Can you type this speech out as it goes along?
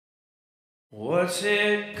What's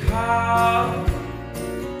it called?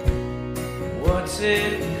 What's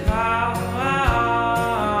it called?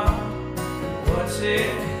 What's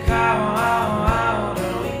it called?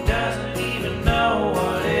 Oh, he doesn't even know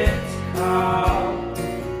what it's called.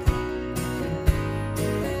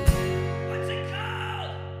 What's it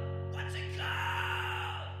called? What's it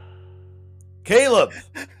called? Caleb.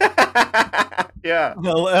 Yeah.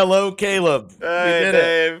 Hello, Caleb. Hey, we did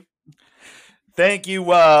Dave. it. Thank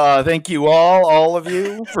you all of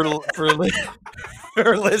you for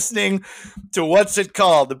listening to What's It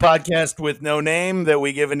Called, the podcast with no name that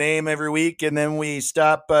we give a name every week and then we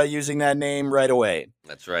stop using that name right away.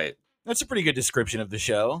 That's right. That's a pretty good description of the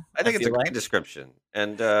show. I think it's a great description.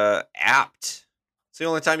 And apt. It's the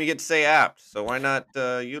only time you get to say apt, so why not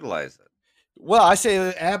utilize it? Well, I say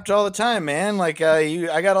apt all the time, man. Like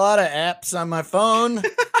I got a lot of apps on my phone.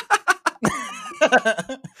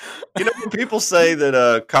 You know, when people say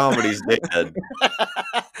that comedy's dead.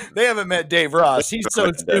 They haven't met Dave Ross. He's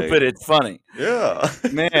so stupid, it's funny. Yeah.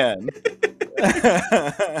 Man.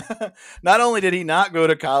 Not only did he not go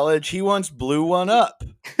to college, he once blew one up.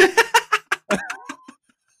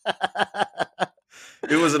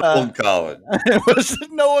 It was an old college.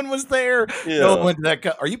 No one was there. Yeah. No one went to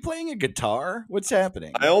that. Are you playing a guitar? What's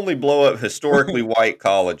happening? I only blow up historically white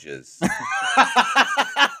colleges.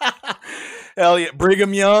 Hell yeah.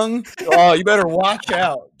 Brigham Young. Oh, you better watch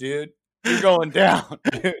out, dude. You're going down,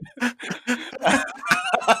 dude.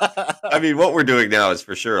 I mean, what we're doing now is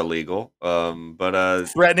for sure illegal. But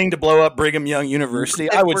threatening to blow up Brigham Young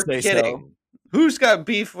University, I would say kidding. so. Who's got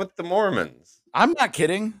beef with the Mormons? I'm not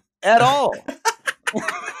kidding at all.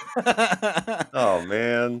 Oh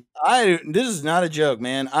man, this is not a joke,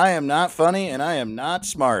 man. I am not funny and I am not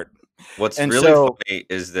smart. What's really funny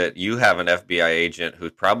is that you have an FBI agent who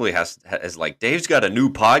probably has like, Dave's got a new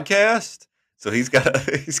podcast, so he's got.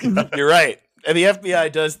 You're right. And the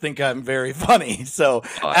FBI does think I'm very funny, so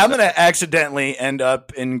I'm going to accidentally end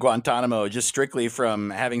up in Guantanamo just strictly from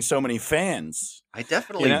having so many fans. I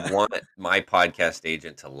definitely want my podcast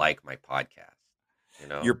agent to like my podcast. You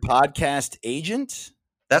know, your podcast agent?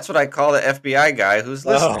 That's what I call the FBI guy who's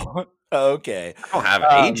listening. Oh, okay. I don't have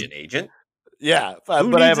an agent. Yeah,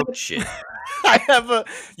 Who but needs I have that shit.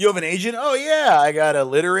 You have an agent? Oh yeah, I got a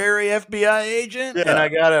literary FBI agent and I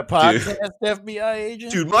got a podcast FBI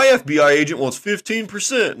agent. Dude, my FBI agent wants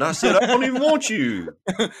 15%, and I said I don't even want you.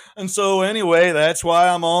 And so anyway, that's why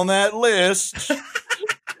I'm on that list.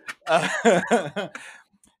 I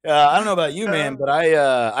don't know about you, man, but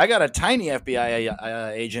I got a tiny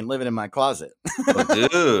FBI agent living in my closet. Oh,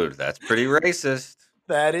 dude, that's pretty racist.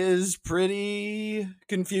 That is pretty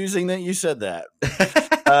confusing that you said that.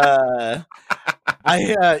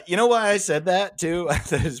 You know why I said that too?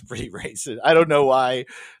 That is pretty racist. I don't know why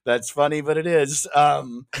that's funny, but it is.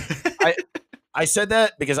 I said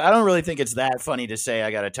that because I don't really think it's that funny to say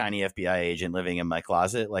I got a tiny FBI agent living in my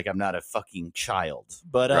closet. Like I'm not a fucking child,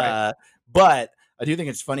 but I do think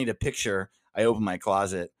it's funny to picture. I open my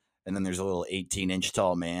closet and then there's a little 18-inch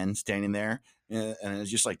tall man standing there. And it's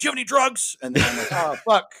just like, do you have any drugs? And then I'm like, oh,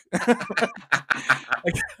 fuck.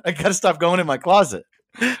 I got to stop going in my closet.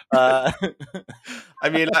 I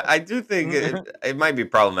mean, I do think it might be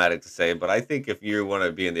problematic to say, but I think if you want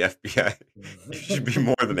to be in the FBI, you should be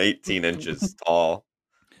more than 18 inches tall.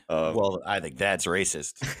 Well, I think that's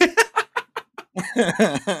racist.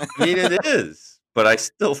 I mean, it is, but I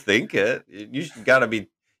still think it. You gotta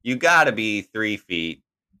be 3 feet.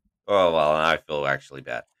 Oh, well, I feel actually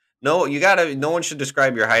bad. No, no one should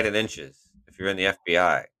describe your height in inches if you're in the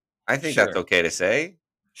FBI. I think that's okay to say.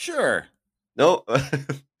 Sure. No,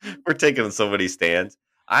 we're taking so many stands.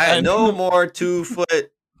 No more 2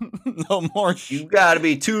 foot. No more. You got to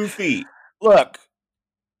be 2 feet. Look,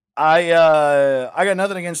 I got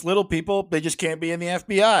nothing against little people. They just can't be in the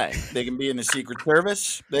FBI. They can be in the Secret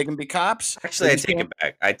Service. They can be cops. Actually, I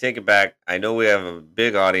take it back. I know we have a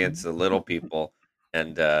big audience of little people,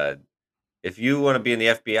 and if you want to be in the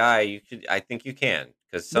FBI, I think you can.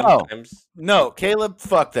 Because sometimes... No, Caleb,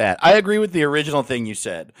 fuck that. I agree with the original thing you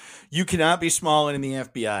said. You cannot be small and in the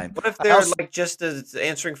FBI. What if they're like just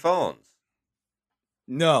answering phones?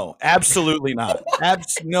 No, absolutely not.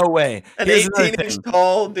 No way. An 18-inch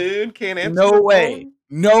tall dude can't answer No way. Phone?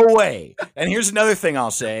 No way. And here's another thing I'll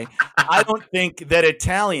say. I don't think that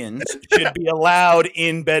Italians should be allowed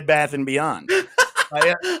in Bed Bath & Beyond.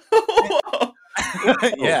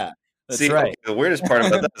 Yeah. That's right. Okay, the weirdest part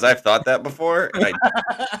about that is I've thought that before, and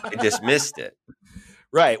I dismissed it.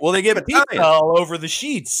 Right. Well, they get pizza all over the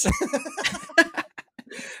sheets.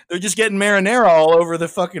 They're just getting marinara all over the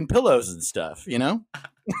fucking pillows and stuff, you know?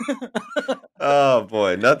 Oh,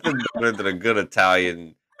 boy. Nothing better than a good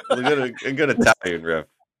Italian A good Italian riff.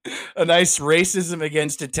 A nice racism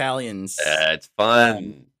against Italians. It's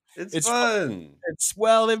fun. It's it's fun. It's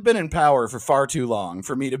well, they've been in power for far too long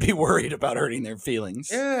for me to be worried about hurting their feelings.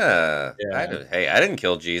 Yeah. Yeah. I didn't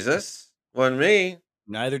kill Jesus. Wasn't me.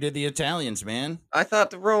 Neither did the Italians, man. I thought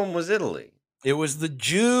the Rome was Italy. It was the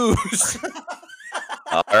Jews.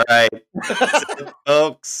 All right, that's it,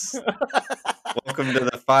 folks. Welcome to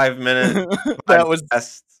the 5-minute That was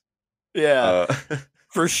podcast. yeah,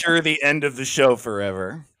 for sure the end of the show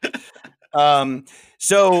forever.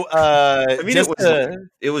 So I mean, just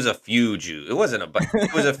it was a few Jews. It wasn't a bunch.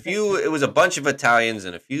 It was a few. It was a bunch of Italians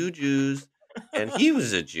and a few Jews, and he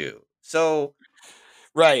was a Jew. So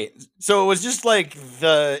right. So it was just like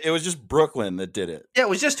it was just Brooklyn that did it. yeah, it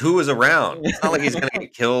was just who was around. It's not like he's going to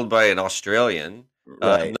get killed by an Australian.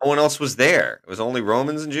 Right. No one else was there. It was only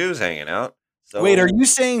Romans and Jews hanging out. So Wait, are you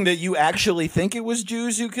saying that you actually think it was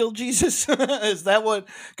Jews who killed Jesus? Is that what?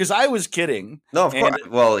 Because I was kidding. No, of course.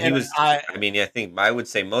 Well, he and was. I mean, I think I would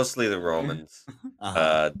say mostly the Romans.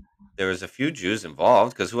 There was a few Jews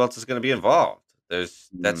involved because who else is going to be involved? That's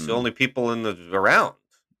the only people around.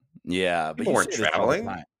 Yeah, but people weren't traveling.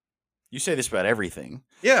 You say this about everything.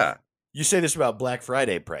 Yeah, you say this about Black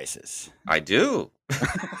Friday prices. I do.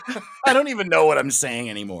 I don't even know what I'm saying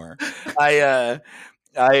anymore. We'll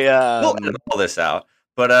edit all this out,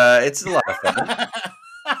 but it's a lot of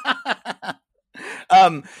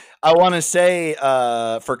fun. I want to say,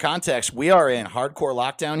 for context, we are in hardcore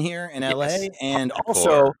lockdown here in LA, and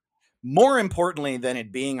also, more importantly than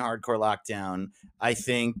it being hardcore lockdown, I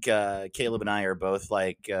think Caleb and I are both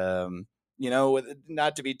like, not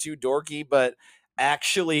to be too dorky, but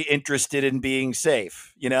actually interested in being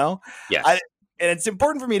safe. Yes. And it's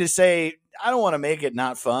important for me to say, I don't want to make it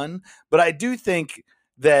not fun, but I do think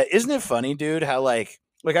that, isn't it funny, dude, how like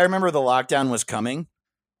I remember the lockdown was coming.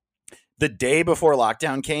 The day before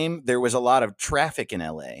lockdown came, there was a lot of traffic in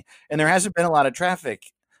LA, and there hasn't been a lot of traffic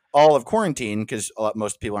all of quarantine because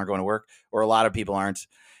most people aren't going to work, or a lot of people aren't.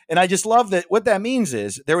 And I just love that. What that means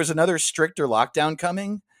is there was another stricter lockdown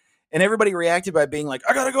coming, and everybody reacted by being like,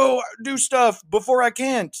 I got to go do stuff before I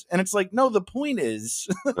can't. And it's like, no, the point is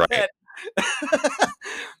right.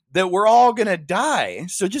 that we're all going to die.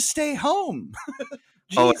 So just stay home.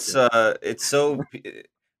 It's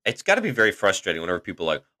got to be very frustrating whenever people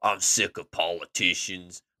are like, I'm sick of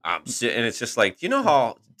politicians. I'm sick. And it's just like, you know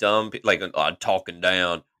how dumb, like talking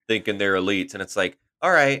down, thinking they're elites. And it's like,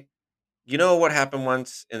 all right, you know what happened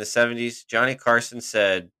once in the 70s? Johnny Carson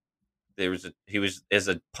said he was as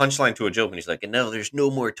a punchline to a joke. And he's like, and now there's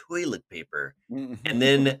no more toilet paper. And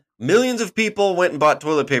then millions of people went and bought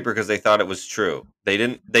toilet paper because they thought it was true.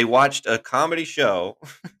 They watched a comedy show.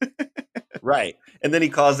 Right. And then he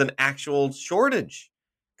caused an actual shortage.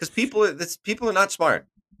 Because people are not smart.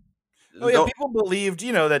 Oh yeah, people believed,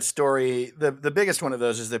 that story. The biggest one of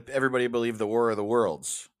those is that everybody believed the War of the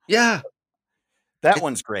Worlds. Yeah,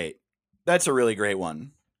 one's great. That's a really great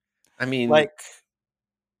one. I mean,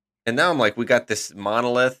 and now I'm like, we got this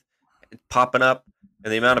monolith popping up,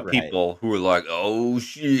 and the amount of people who are like, "Oh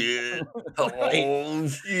shit, oh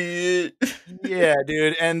shit." Yeah,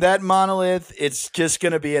 dude, and that monolith, it's just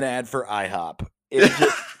gonna be an ad for IHOP.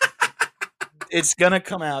 It's going to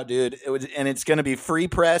come out, dude. And it's going to be free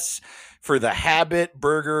press for the Habit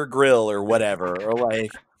Burger Grill or whatever. Or like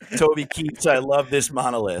Toby Keith's, I love this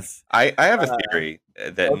monolith. I have a theory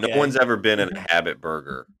that no one's ever been in a Habit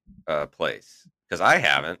Burger place. Because I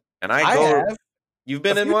haven't. And I have. You've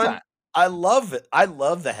been in one? Times. I love it. I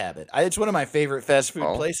love the Habit. It's one of my favorite fast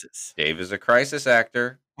food places. Dave is a crisis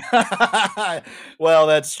actor. Well,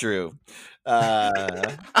 that's true.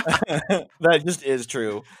 That just is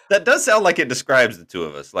true. That does sound like it describes the two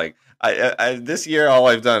of us. Like I this year, all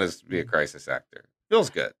I've done is be a crisis actor. Feels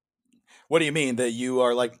good. What do you mean that you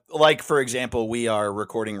are like for example, we are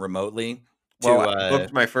recording remotely? I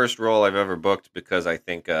booked my first role I've ever booked because I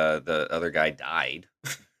think the other guy died.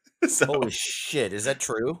 Holy shit! Is that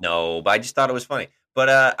true? No, but I just thought it was funny.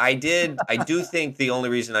 But I do think the only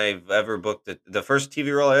reason I've ever booked the first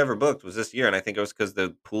TV role I ever booked was this year, and I think it was because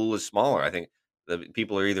the pool is smaller. I think the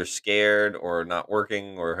people are either scared or not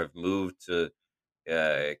working or have moved to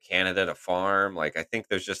Canada to farm. Like, I think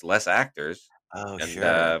there's just less actors. Oh, and,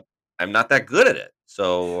 sure. I'm not that good at it,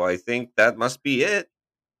 so I think that must be it.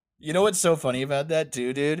 You know what's so funny about that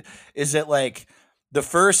too, dude? Is that like the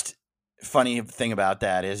first funny thing about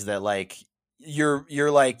that is that like you're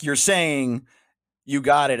saying you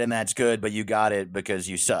got it and that's good, but you got it because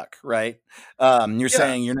you suck, right? You're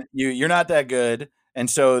saying you're not that good, and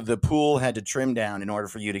so the pool had to trim down in order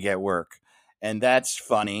for you to get work, and that's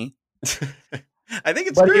funny. I think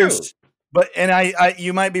it's true. But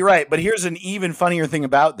you might be right. But here's an even funnier thing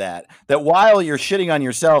about that: that while you're shitting on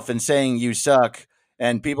yourself and saying you suck,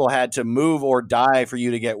 and people had to move or die for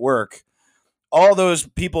you to get work, all those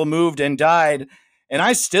people moved and died, and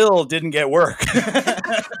I still didn't get work.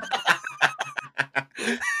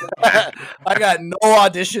 I got no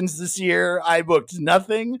auditions this year. I booked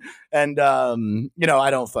nothing. And, I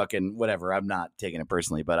don't fucking whatever. I'm not taking it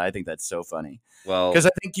personally, but I think that's so funny. Well, because I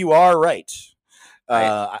think you are right.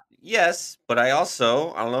 Yes, but I don't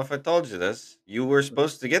know if I told you this. You were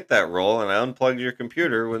supposed to get that role, and I unplugged your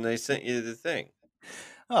computer when they sent you the thing.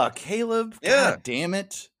 Oh, Caleb. Yeah. God damn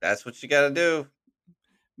it. That's what you got to do.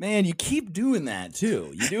 Man, you keep doing that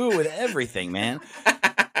too. You do it with everything, man.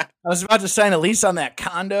 I was about to sign a lease on that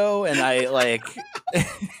condo, and I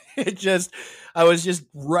was just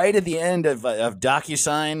right at the end of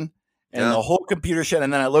DocuSign, and the whole computer shut.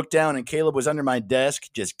 And then I looked down, and Caleb was under my desk,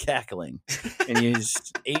 just cackling, and he's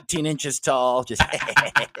 18 inches tall, just.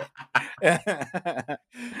 That's the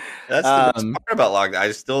best part about lockdown.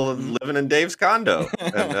 I'm still living in Dave's condo,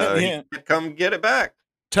 and he can't come get it back.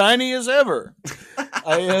 Tiny as ever.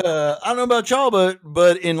 I don't know about y'all,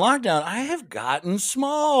 but in lockdown, I have gotten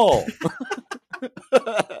small.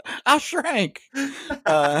 I shrank.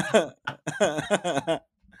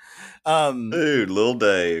 Dude, little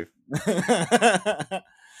Dave.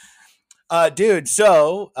 Dude.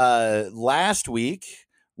 So last week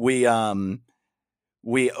we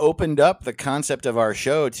opened up the concept of our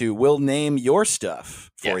show to we'll name your stuff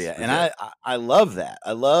for you. And I love that.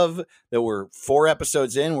 I love that we're 4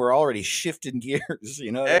 episodes in. We're already shifting gears.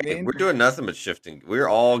 You know what I mean? We're doing nothing but shifting. We're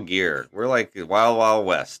all gear. We're like Wild Wild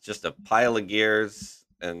West, just a pile of gears.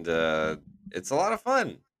 And it's a lot of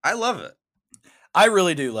fun. I love it. I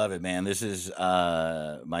really do love it, man. This is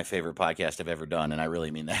my favorite podcast I've ever done. And I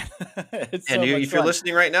really mean that. It's and so much if fun. You're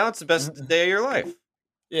listening right now, it's the best day of your life.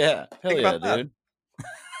 Yeah. Hell Think yeah, about dude.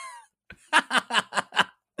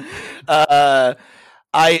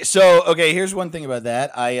 Here's one thing about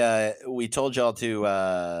that. We told y'all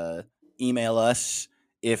to email us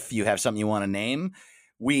if you have something you want to name.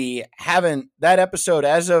 We haven't, that episode,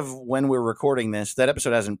 as of when we're recording this, that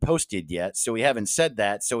episode hasn't posted yet, so we haven't said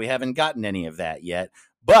that, so we haven't gotten any of that yet.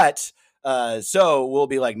 But so we'll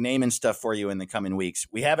be like naming stuff for you in the coming weeks.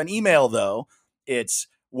 We have an email though. It's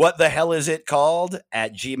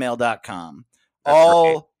whatthehellisitkalled@gmail.com.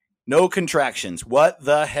 All right. No contractions. What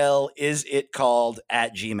the hell is it called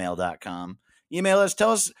 @gmail.com? Email us.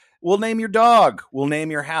 Tell us. We'll name your dog. We'll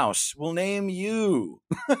name your house. We'll name you.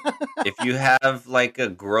 If you have like a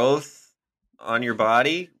growth on your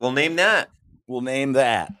body, we'll name that. We'll name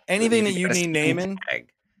that. Anything that you need naming. Tag.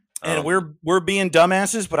 And we're being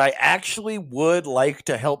dumbasses, but I actually would like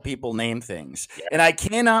to help people name things. Yeah. And I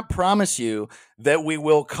cannot promise you that we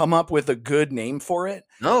will come up with a good name for it.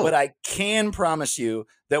 No. But I can promise you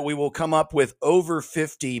that we will come up with over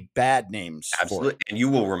 50 bad names. Absolutely. For it. And you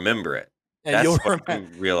will remember it. And that's what I'm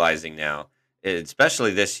realizing now,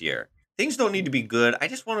 especially this year. Things don't need to be good. I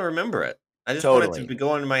just want to remember it. I just want it to be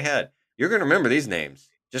going in my head. You're going to remember these names.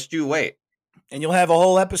 Just you wait. And you'll have a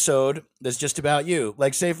whole episode that's just about you.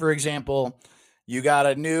 Like, say, for example, you got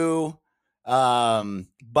a new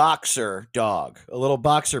boxer dog, a little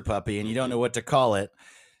boxer puppy, and you don't know what to call it.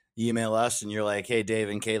 You email us, and you're like, hey, Dave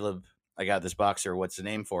and Caleb, I got this boxer. What's the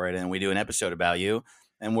name for it? And we do an episode about you.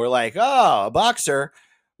 And we're like, oh, a boxer.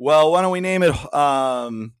 Well, why don't we name it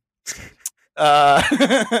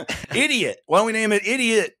Idiot? Why don't we name it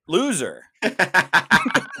Idiot Loser?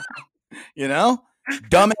 You know?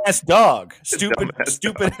 Dumbass dog. Stupid.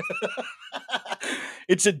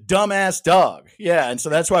 It's a dumbass dog. Yeah, and so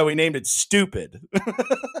that's why we named it Stupid.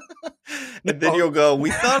 And then you'll go, we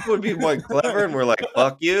thought it would be more clever, and we're like,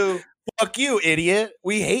 fuck you. Fuck you, idiot.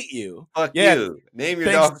 We hate you. Fuck you. Name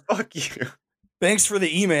your dog Fuck You. Thanks for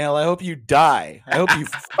the email. I hope you die. I hope you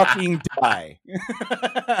fucking die.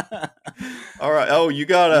 All right. Oh, you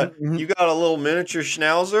got a little miniature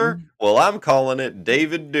schnauzer? Well, I'm calling it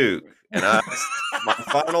David Duke. And that's my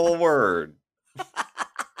final word.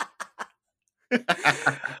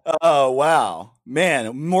 Oh, wow.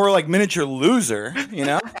 Man, more like miniature loser, you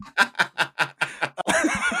know?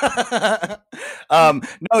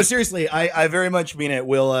 No, seriously, I very much mean it.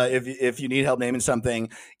 Will, if you need help naming something,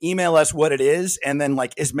 email us what it is, and then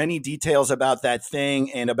like as many details about that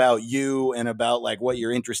thing and about you and about like what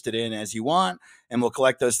you're interested in as you want, and we'll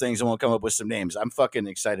collect those things and we'll come up with some names. I'm fucking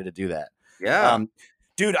excited to do that. Yeah.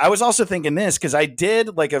 Dude, I was also thinking this because I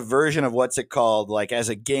did like a version of what's it called, like as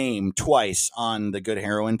a game twice on the Good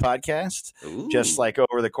Heroin podcast, Ooh. Just like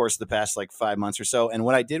over the course of the past like 5 months or so. And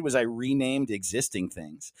what I did was I renamed existing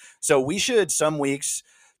things. So we should some weeks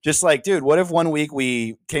Just like, dude, what if one week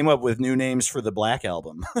we came up with new names for the Black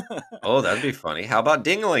Album? Oh, that'd be funny. How about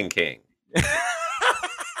Dingling King?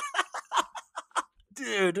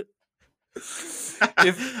 Dude. I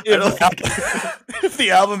don't think. If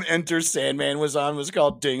the album Enter Sandman was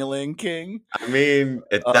called Ding-a-ling King. I mean,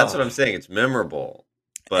 that's what I'm saying. It's memorable,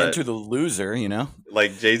 but Enter the Loser, you know?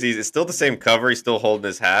 like Jay-Z's, it's still the same cover. He's still holding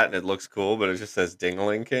his hat, and it looks cool, but it just says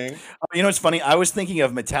Dingling King. You know what's funny? I was thinking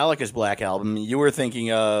of Metallica's Black Album. You were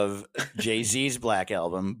thinking of Jay-Z's Black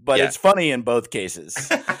Album, but Yeah. it's funny in both cases.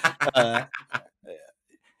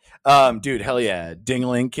 Dude, hell yeah,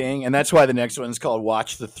 Ding-a-ling King, and that's why the next one's called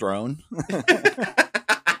Watch the Throne.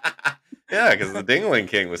 Yeah, because the Dingling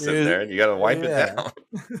King was sitting there, and you got to wipe it down.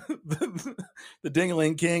 The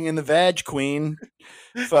Ding-a-ling King and the Vag Queen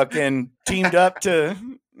fucking teamed up to.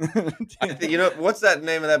 You know, what's that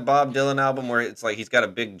name of that Bob Dylan album where it's like he's got a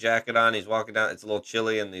big jacket on, he's walking down, it's a little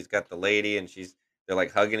chilly, and he's got the lady, and they're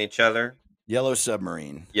like hugging each other. Yellow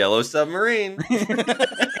Submarine. Yellow Submarine.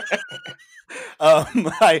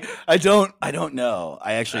 I don't know.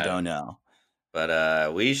 I actually don't know.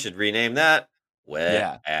 But we should rename that Wet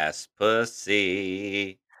Yeah. Ass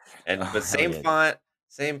Pussy. And Oh, but same hell yeah. font,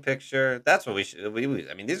 same picture. That's what we should.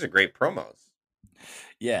 I mean, these are great promos.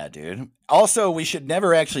 Yeah, dude. Also, we should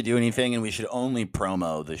never actually do anything, and we should only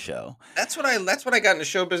promo the show. That's what I got into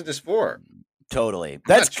show business for. Totally. I'm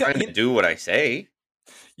That's not trying to do what I say.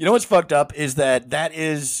 You know what's fucked up is that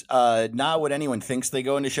is not what anyone thinks they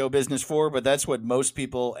go into show business for, but that's what most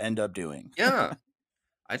people end up doing. Yeah,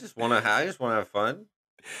 I just want to have fun.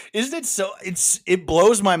 Isn't it so? It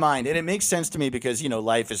blows my mind, and it makes sense to me because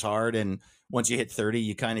life is hard, and once you hit 30,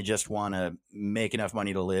 you kind of just want to make enough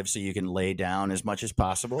money to live so you can lay down as much as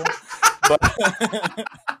possible. But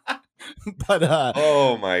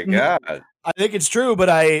Oh my god! I think it's true. But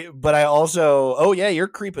I also, oh yeah, you're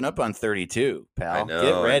creeping up on 32, pal. I know.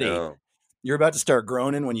 Get ready. I know. You're about to start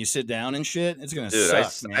groaning when you sit down and shit. It's gonna Dude,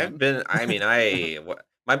 suck, man. I've been. I mean,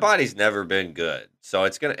 my body's never been good, so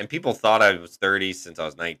it's gonna. And people thought I was 30 since I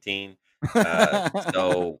was 19.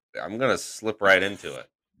 So I'm gonna slip right into it.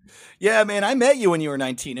 Yeah, man, I met you when you were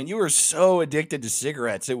 19, and you were so addicted to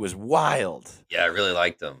cigarettes. It was wild. Yeah, I really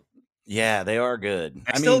liked them. Yeah, they are good.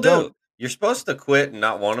 I still do. You're supposed to quit and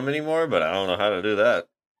not want them anymore, but I don't know how to do that.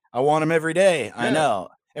 I want them every day. Yeah. I know.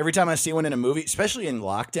 Every time I see one in a movie, especially in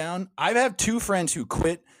lockdown, I have 2 friends who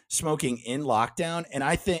quit smoking in lockdown, and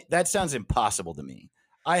I think that sounds impossible to me.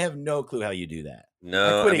 I have no clue how you do that.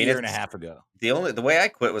 No, I quit a year and a half ago. The way I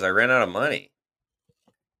quit was I ran out of money.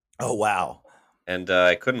 Oh, wow. And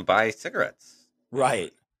I couldn't buy cigarettes.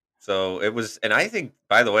 Right. So it was, and I think,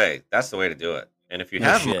 by the way, that's the way to do it. And if you No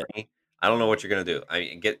have shit. money, I don't know what you're gonna do.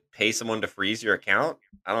 Pay someone to freeze your account.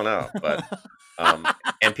 I don't know, but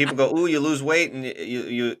and people go, "Ooh, you lose weight and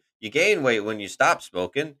you gain weight when you stop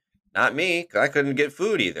smoking." Not me, 'cause I couldn't get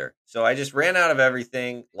food either. So I just ran out of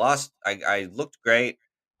everything. I looked great.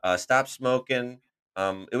 Stopped smoking.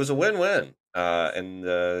 It was a win-win.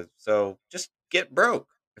 So just get broke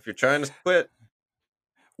if you're trying to quit.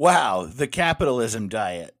 Wow, the capitalism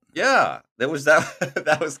diet. Yeah, that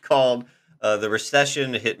was called. The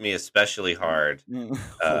recession hit me especially hard.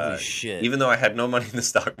 Holy shit. Even though I had no money in the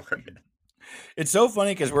stock market. It's so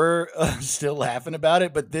funny because we're still laughing about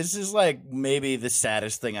it, but this is like maybe the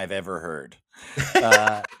saddest thing I've ever heard.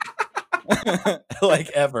 Like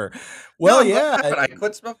ever. Well, No, yeah. but I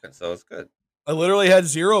quit smoking, so it's good. I literally had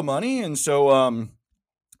zero money, and so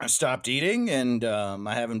I stopped eating, and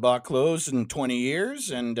I haven't bought clothes in 20 years,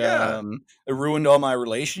 and Yeah. it ruined all my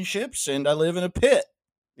relationships, and I live in a pit.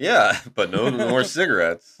 Yeah, but no more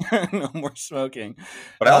cigarettes. No more smoking.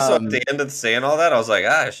 But also at the end of saying all that, I was like,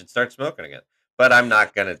 I should start smoking again. But I'm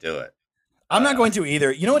not gonna do it. I'm not going to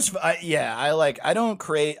either. You know what's? I don't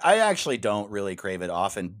crave. I actually don't really crave it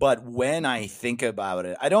often. But when I think about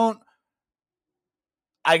it, I don't.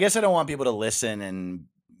 I guess I don't want people to listen and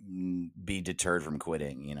be deterred from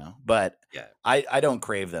quitting. But Yeah. I don't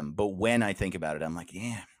crave them. But when I think about it, I'm like,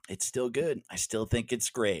 yeah, it's still good. I still think it's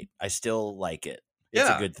great. I still like it. It's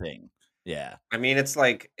Yeah. a good thing. Yeah. I mean, it's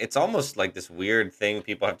almost like this weird thing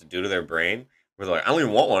people have to do to their brain where they're like, I don't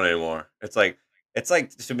even want one anymore. It's like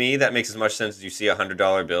to me that makes as much sense as you see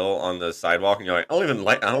 $100 bill on the sidewalk and you're like, I don't even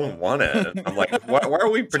want it. And I'm like, why are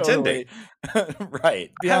we pretending? Totally. Right.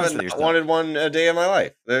 I Be honest with haven't yourself. wanted one a day in my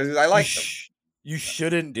life. I like them, You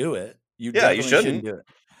shouldn't do it. You Yeah, you definitely shouldn't. do it.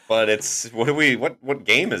 but it's what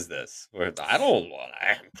game is this? Where it's, I don't want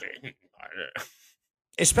to.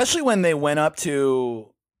 Especially when they went up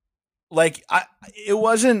to, like, it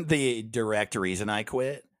wasn't the direct reason I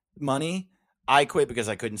quit money. I quit because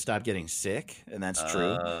I couldn't stop getting sick, and that's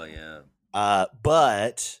true. Oh yeah.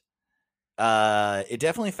 But It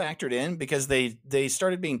definitely factored in because they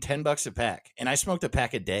started being $10 a pack, and I smoked a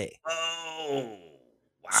pack a day. Oh,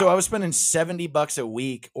 So I wow. was spending $70 a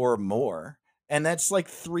week or more, and that's like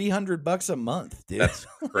 $300 a month, dude. That's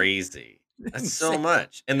crazy. That's so Insane.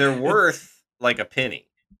 much. And they're worth like a penny.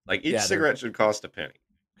 Like each Yeah, they're- cigarette should cost a penny.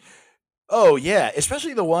 Oh yeah,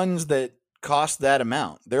 especially the ones that cost that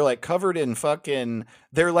amount. They're like covered in fucking.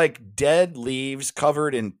 They're like dead leaves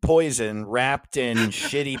covered in poison, wrapped in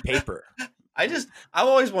shitty paper. I'm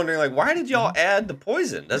always wondering, like, why did y'all add the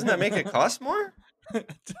poison? Doesn't that make it cost more? You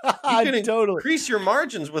can Totally. increase your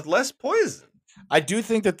margins with less poison. I do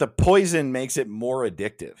think that the poison makes it more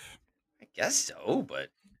addictive. I guess so, but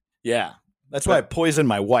Yeah, that's why I poisoned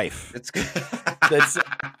my wife. it's That's.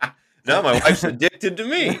 now my wife's addicted to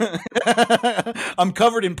me. I'm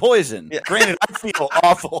covered in poison. Yeah. Granted, I feel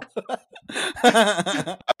awful.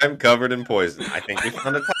 I'm covered in poison. I think we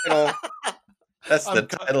found the title. That's the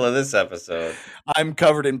title of this episode. I'm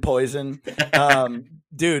covered in poison.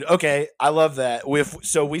 Dude, okay. I love that.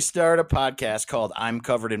 So we start a podcast called I'm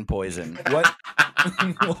Covered in Poison.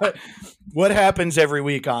 What happens every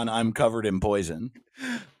week on I'm Covered in Poison?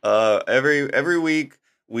 Every week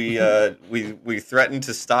we threaten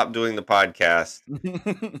to stop doing the podcast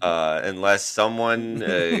unless someone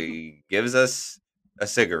gives us a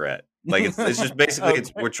cigarette. Like it's just basically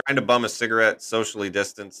we're trying to bum a cigarette socially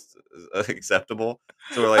distanced acceptable.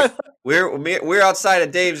 So we're outside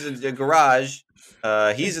of Dave's garage.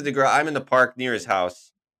 He's at the garage. I'm in the park near his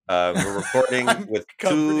house. We're recording with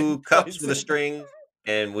 2 cups with a string,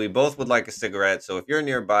 and we both would like a cigarette. So if you're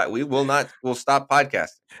nearby, we'll stop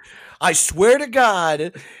podcasting. I swear to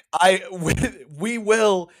God, we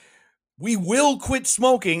will quit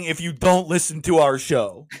smoking if you don't listen to our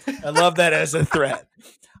show. I love that as a threat.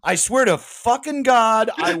 I swear to fucking God,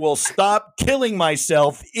 I will stop killing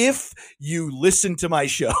myself if you listen to my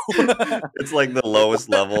show. It's like the lowest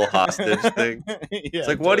level hostage thing. It's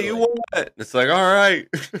like, what do you want? It's like, all right,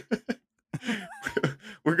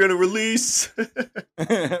 we're going to release.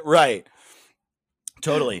 Right.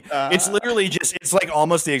 Totally. It's literally it's like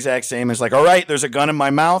almost the exact same. It's like, all right, there's a gun in my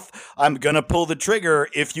mouth. I'm going to pull the trigger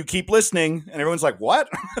if you keep listening. And everyone's like, what?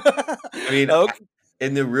 I mean, okay.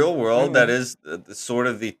 In the real world, that is the sort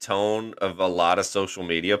of the tone of a lot of social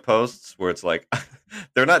media posts where it's like,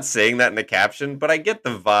 they're not saying that in the caption, but I get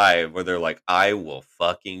the vibe where they're like, I will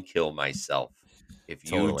fucking kill myself if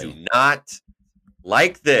you do not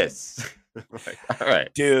like this. Like, all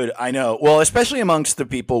right. Dude, I know. Well, especially amongst the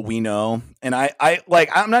people we know. And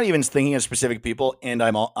I'm not even thinking of specific people, and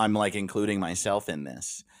I'm like including myself in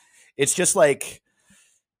this. It's just like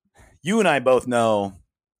you and I both know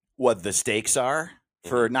what the stakes are.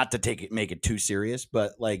 For not to make it too serious,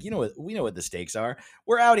 but like, we know what the stakes are.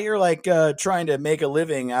 We're out here like trying to make a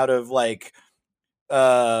living out of like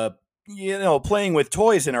playing with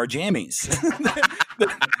toys in our jammies.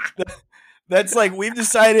 That's like, we've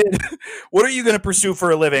decided, what are you going to pursue for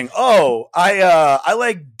a living? Oh, I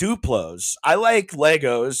like Duplos. I like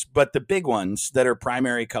Legos, but the big ones that are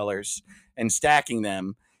primary colors, and stacking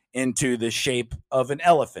them into the shape of an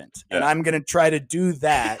elephant. Yeah. And I'm going to try to do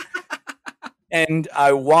that. And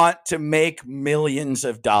I want to make millions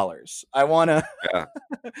of dollars. I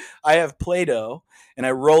have Play-Doh, and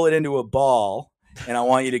I roll it into a ball, and I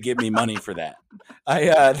want you to give me money for that.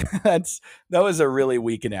 That was a really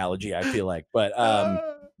weak analogy, I feel like. But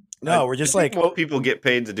no, we're just like, people get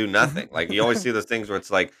paid to do nothing. Like you always see those things where it's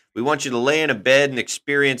like, we want you to lay in a bed and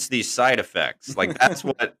experience these side effects. Like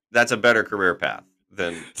that's a better career path.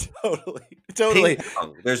 Than totally.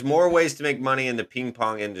 There's more ways to make money in the ping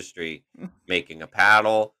pong industry. Making a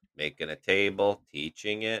paddle, making a table,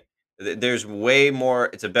 teaching it. There's way more.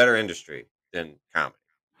 It's a better industry than comedy.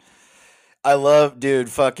 I love, dude,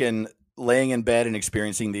 fucking laying in bed and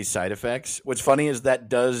experiencing these side effects. What's funny is that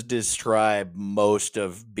does describe most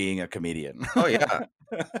of being a comedian. Oh, yeah.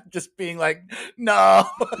 Just being like, no,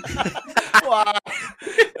 why?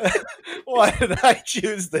 Why did I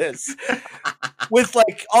choose this? With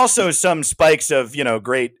like also some spikes of,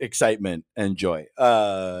 great excitement and joy.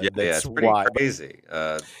 It's pretty crazy.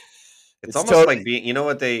 It's almost totally, like being,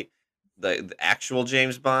 the actual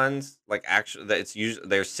James Bonds, like it's usually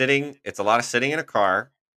it's a lot of sitting in a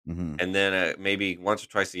car, and then maybe once or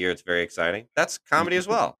twice a year, it's very exciting. That's comedy as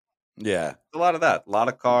well. Yeah. A lot of that, a lot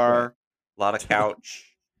of car, a lot of couch.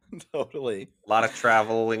 Totally. A lot of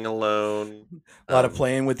traveling alone. A lot of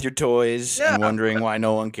playing with your toys and wondering why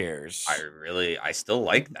no one cares. I still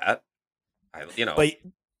like that. But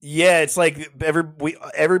yeah, it's like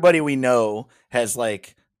everybody we know has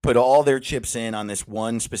like put all their chips in on this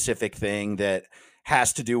one specific thing that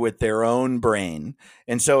has to do with their own brain.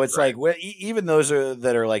 And so it's Right. like even those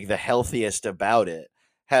that are like the healthiest about it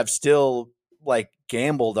have still like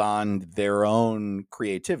gambled on their own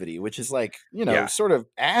creativity, which is like, Yeah. sort of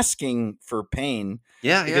asking for pain.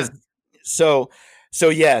 Yeah. Because so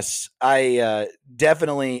yes, I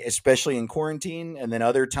definitely, especially in quarantine and then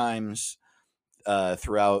other times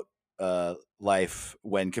throughout life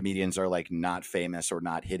when comedians are like not famous or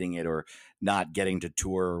not hitting it or not getting to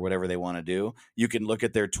tour or whatever they want to do, you can look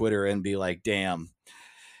at their Twitter and be like, damn,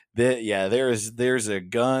 there's a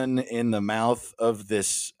gun in the mouth of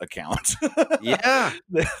this account. Yeah.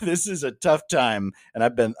 This is a tough time, and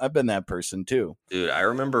I've been that person too. Dude, I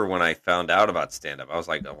remember when I found out about stand-up, I was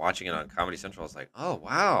like watching it on Comedy Central. I was like, oh,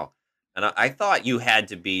 wow. And I thought you had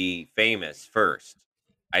to be famous first.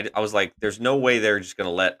 I was like, there's no way they're just going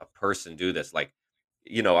to let a person do this. Like,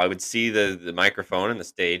 I would see the microphone and the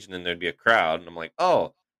stage, and then there'd be a crowd. And I'm like,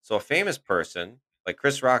 oh, so a famous person, like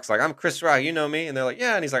Chris Rock's like, I'm Chris Rock, you know me? And they're like,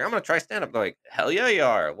 yeah. And he's like, I'm going to try stand-up. They're like, hell yeah, you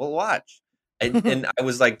are. We'll watch. And I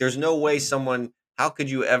was like, there's no way how could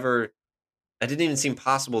you ever... It didn't even seem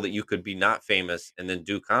possible that you could be not famous and then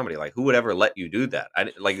do comedy. Like, who would ever let you do that?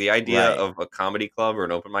 Like the idea Right. of a comedy club or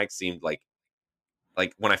an open mic seemed like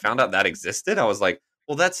when I found out that existed, I was like,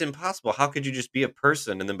 well, that's impossible. How could you just be a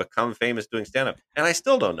person and then become famous doing stand up? And I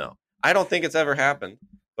still don't know. I don't think it's ever happened,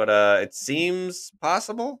 but it seems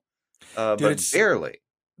possible, Dude, but barely.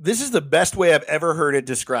 This is the best way I've ever heard it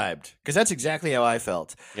described, because that's exactly how I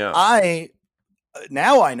felt. Yeah.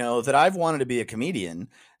 Now I know that I've wanted to be a comedian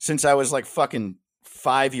since I was like fucking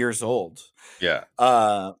 5 years old. Yeah.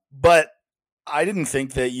 But I didn't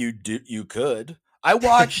think that you could. I would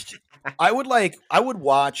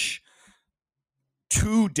watch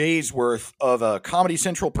 2 days worth of a Comedy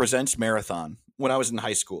Central Presents marathon when I was in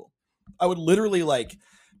high school. I would literally like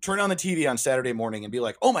turn on the TV on Saturday morning and be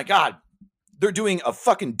like, oh my God, they're doing a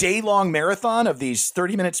fucking day-long marathon of these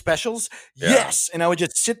 30-minute specials. Yeah. Yes. And I would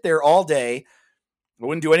just sit there all day. I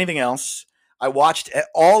wouldn't do anything else. I watched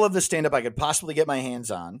all of the stand-up I could possibly get my hands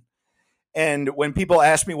on. And when people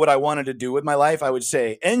asked me what I wanted to do with my life, I would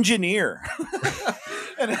say engineer.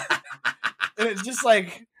 and it's just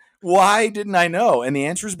like, why didn't I know? And the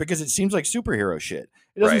answer is because it seems like superhero shit.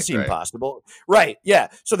 It doesn't seem possible. Right. Yeah.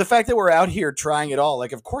 So the fact that we're out here trying it all,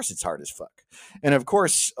 like, of course it's hard as fuck. And of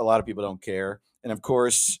course, a lot of people don't care. And of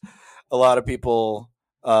course, a lot of people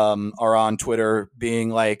are on Twitter being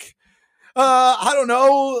like, I don't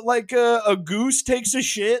know, like a goose takes a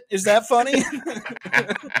shit. Is that funny?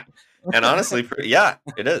 And honestly, yeah,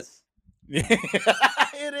 it is.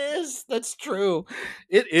 It is. That's true.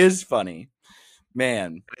 It is funny.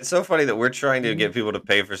 Man. It's so funny that we're trying to get people to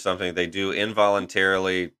pay for something they do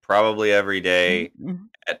involuntarily, probably every day,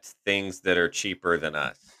 at things that are cheaper than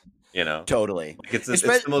us. Totally. Like it's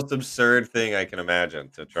the most absurd thing I can imagine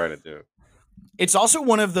to try to do. It's also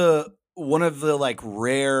one of the like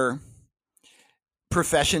rare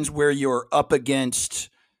professions where you're up against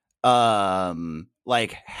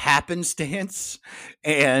like happenstance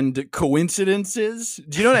and coincidences.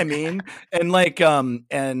 Do you know what I mean? And like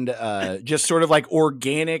just sort of like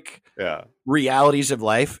organic realities of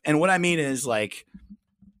life. And what I mean is, like,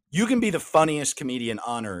 you can be the funniest comedian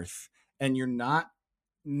on earth and you're not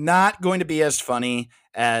going to be as funny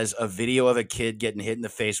as a video of a kid getting hit in the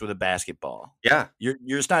face with a basketball. Yeah. You're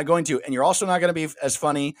just not going to. And you're also not going to be as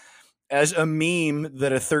funny as a meme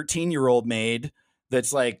that a 13-year-old made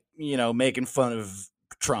that's like, making fun of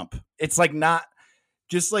Trump. It's like not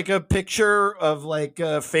just like a picture of like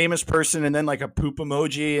a famous person and then like a poop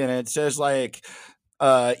emoji and it says like,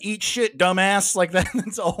 eat shit, dumbass. Like that.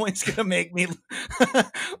 That's always going to make me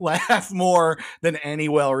laugh more than any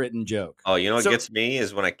well-written joke. Oh, what gets me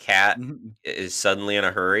is when a cat is suddenly in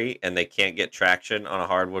a hurry and they can't get traction on a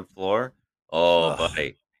hardwood floor. Oh,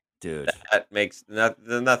 buddy. Dude. That makes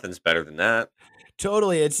nothing's better than that.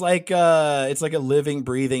 Totally. It's like a living,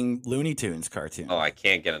 breathing Looney Tunes cartoon. Oh, I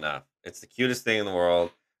can't get enough. It's the cutest thing in the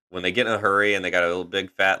world. When they get in a hurry and they got a little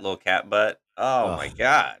big, fat, little cat butt. Oh my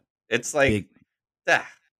God. It's like,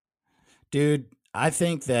 dude, I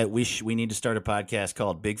think that we need to start a podcast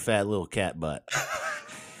called Big Fat Little Cat Butt.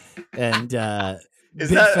 And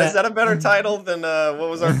is that a better title than what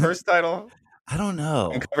was our first title? I don't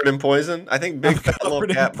know. Covered in Poison? I think Big Fat Little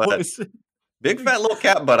Cat Butt. Big Fat Little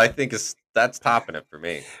Cat Butt, I think that's topping it for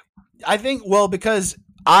me. I think, well, because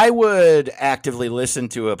I would actively listen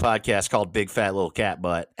to a podcast called Big Fat Little Cat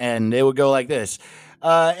Butt, and it would go like this.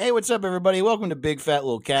 Hey, what's up, everybody? Welcome to Big Fat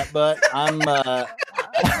Little Cat Butt. I'm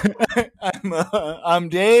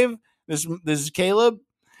Dave. This is Caleb,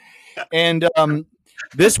 and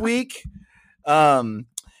this week,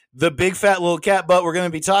 the big fat little cat butt we're going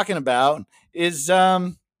to be talking about is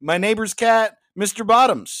my neighbor's cat, Mr.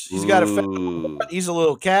 Bottoms. He's got a fat Ooh. butt. He's a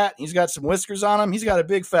little cat. He's got some whiskers on him. He's got a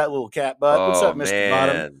big fat little cat butt. What's Oh up, Mr.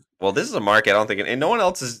 Bottom? man. Well, this is a market I don't think, and no one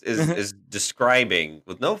else is describing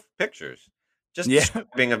with no pictures, just Yeah.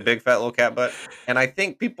 describing a big fat little cat butt. And I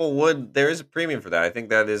think people would. There is a premium for that. I think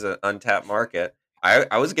that is an untapped market.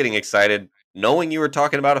 I was getting excited knowing you were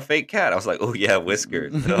talking about a fake cat. I was like, oh yeah,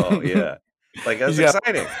 whiskers. Oh yeah, like that's He's got-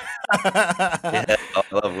 exciting. Yeah, I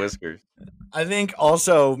love whiskers. I think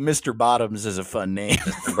also Mr. Bottoms is a fun name.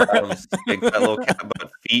 Mr. Bottoms, big fat little cat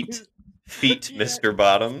butt, feet, Yeah. Mr.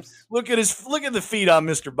 Bottoms. Look at the feet on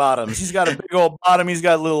Mr. Bottoms. He's got a big old bottom. He's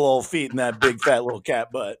got little old feet in that big fat little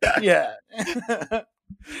cat butt. Yeah.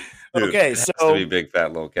 Dude, Okay, it has to so be big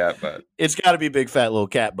fat little cat butt. it's got to be big fat little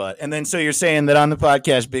cat butt. And then so you're saying that on the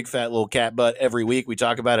podcast, Big Fat Little Cat Butt, every week we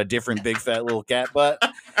talk about a different big fat little cat butt.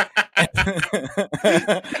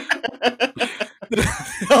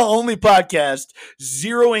 The only podcast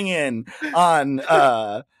zeroing in on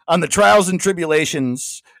the trials and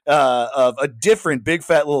tribulations of a different big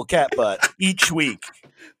fat little cat butt each week.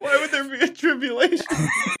 Why would there be a tribulation?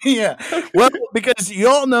 Yeah, well, because you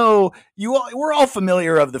all know we're all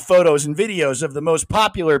familiar of the photos and videos of the most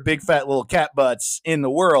popular big fat little cat butts in the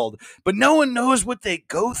world, but no one knows what they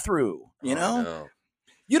go through. You know, No.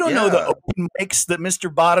 you don't know the Yeah. open mics that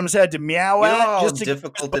Mr. Bottoms had to meow You know at how just to get his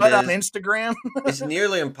difficult it butt on is? Instagram. It's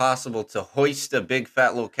nearly impossible to hoist a big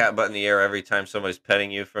fat little cat butt in the air every time somebody's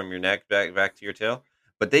petting you from your neck back to your tail.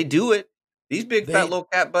 But they do it. These big They- fat little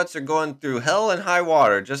cat butts are going through hell and high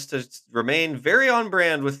water just to remain very on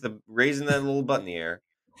brand with the raising that little butt in the air.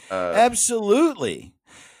 Absolutely.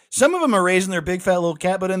 Some of them are raising their big fat little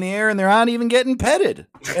cat butt in the air and they're not even getting petted.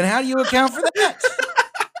 And how do you account for that?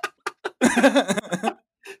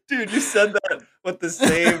 Dude, you said that with the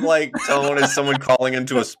same like tone as someone calling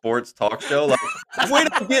into a sports talk show. Like, if we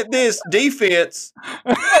don't get this defense,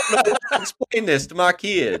 I don't know how to explain this to my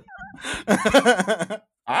kid.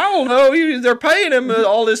 I don't know. They're paying him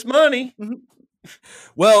all this money.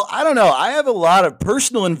 Well, I don't know. I have a lot of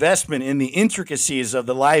personal investment in the intricacies of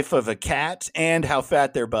the life of a cat and how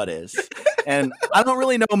fat their butt is. And I don't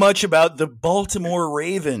really know much about the Baltimore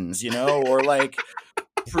Ravens, or like,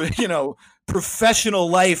 professional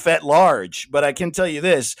life at large. But I can tell you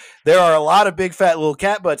this, there are a lot of big fat little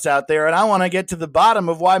cat butts out there. And I want to get to the bottom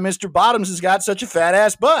of why Mr. Bottoms has got such a fat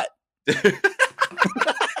ass butt.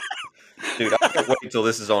 Dude, I can't wait till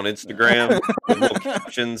this is on Instagram with little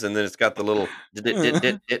captions, and then it's got the little dit,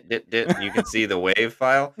 and you can see the wave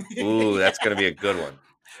file. Ooh, that's gonna be a good one.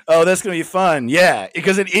 Oh, that's going to be fun. Yeah,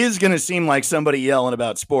 because it is going to seem like somebody yelling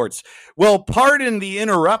about sports. Well, pardon the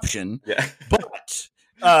interruption, Yeah.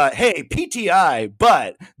 but hey, PTI,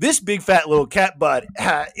 but this big fat little cat butt,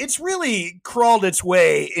 it's really crawled its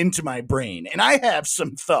way into my brain, and I have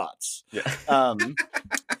some thoughts. Yeah.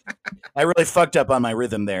 I really fucked up on my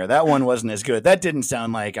rhythm there. That one wasn't as good. That didn't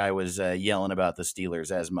sound like I was yelling about the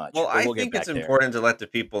Steelers as much. Well, but I we'll get think back it's there. important to let the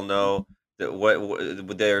people know that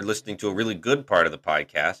what they're listening to a really good part of the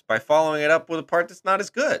podcast by following it up with a part that's not as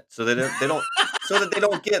good, so that they don't so that they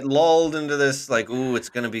don't get lulled into this like, ooh, it's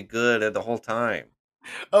gonna be good the whole time.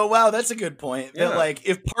 Oh, wow, that's a good point. Yeah. That, like,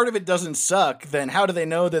 if part of it doesn't suck, then how do they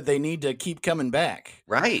know that they need to keep coming back?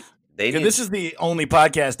 Right? They Yeah, need, this is the only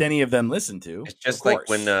podcast any of them listen to. it's just of like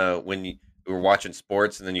course. when you were watching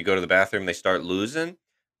sports and then you go to the bathroom, they start losing.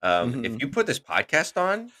 Mhm. If you put this podcast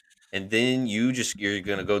on and then you're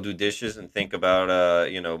gonna go do dishes and think about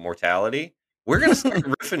mortality, we're gonna start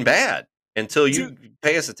riffing bad until you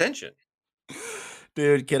pay us attention.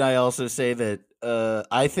 Dude, can I also say that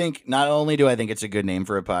I think not only do I think it's a good name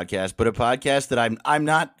for a podcast, but a podcast that I'm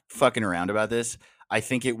not fucking around about this. I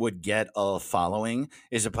think it would get a following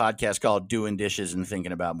is a podcast called Doing Dishes and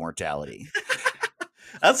Thinking About Mortality.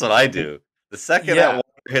 That's what I do. The second Yeah. that water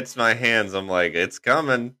hits my hands, I'm like, it's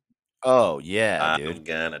coming. Oh, yeah, I'm dude.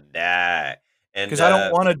 gonna die. And Because I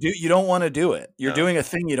don't want to do you don't want to do it. You're No. doing a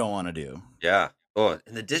thing you don't want to do. yeah. Oh,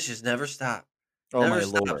 and the dishes never stop. Oh Never my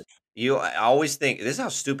stops. lord. I always think this is how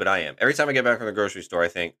stupid I am. Every time I get back from the grocery store, I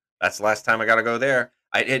think that's the last time I gotta go there.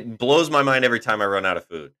 It blows my mind every time I run out of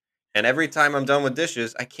food, and every time I'm done with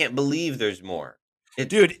dishes, I can't believe there's more.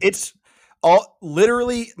 Dude, it's all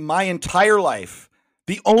literally my entire life.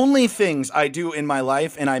 The only things I do in my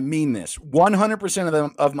life, and I mean this,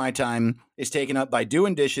 100% of my time is taken up by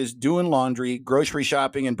doing dishes, doing laundry, grocery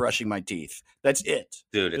shopping, and brushing my teeth. That's it.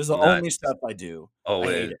 Dude, It's it's the nuts. only stuff I do. Oh, I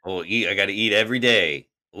hate it. eat. I gotta eat every day.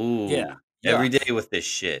 Ooh, Yeah. every Yuck. day with this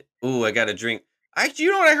shit. Ooh, I gotta drink. Actually,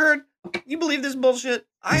 you know what I heard? You believe this bullshit?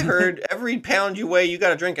 I heard every pound you weigh, you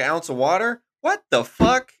gotta drink an ounce of water. What the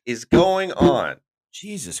fuck is going on?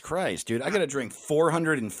 Jesus Christ, dude. I got to drink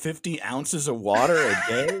 450 ounces of water a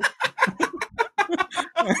day.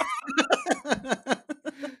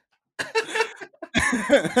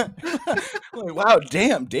 Like, wow,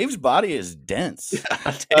 damn, Dave's body is dense.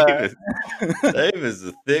 Dave is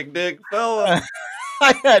a thick dick fella.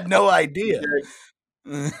 I had no idea.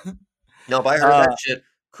 No, but I heard that shit.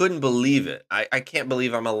 Couldn't believe it. I can't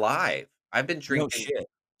believe I'm alive. I've been No drinking shit.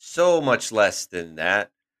 so much less than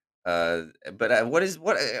that. But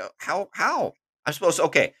how? I'm supposed to,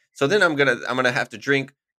 okay. So then I'm gonna have to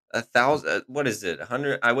drink 1,000. What is it?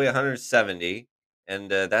 100. I weigh 170,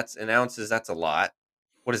 and that's in ounces. That's a lot.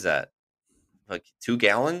 What is that? Like 2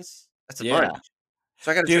 gallons? That's a Yeah. bunch.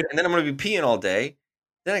 So I got to drink, and then I'm gonna be peeing all day.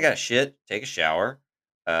 Then I gotta shit, take a shower.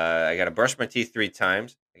 I gotta brush my teeth 3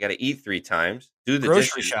 times. I gotta eat 3 times. Do the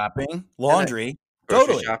Grocery dishes. shopping, laundry. Grocery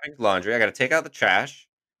Totally. shopping, laundry. I got to take out the trash.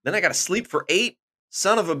 Then I got to sleep for 8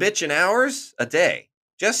 son of a bitchin' hours a day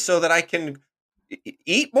just so that I can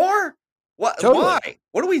eat more. What? Totally. Why?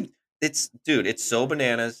 What do we? It's so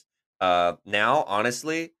bananas. Now,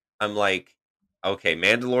 honestly, I'm like, okay,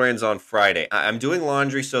 Mandalorian's on Friday. I'm doing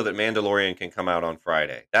laundry so that Mandalorian can come out on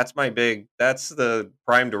Friday. That's the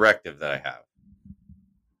prime directive that I have.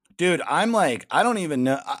 Dude, I'm like, I don't even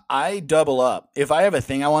know. I double up. If I have a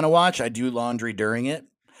thing I want to watch, I do laundry during it.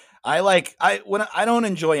 I don't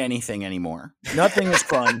enjoy anything anymore. Nothing is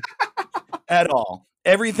fun at all.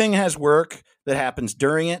 Everything has work that happens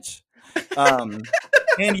during it. And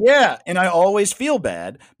I always feel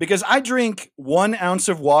bad because I drink 1 ounce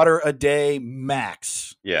of water a day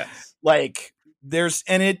max. Yes. Like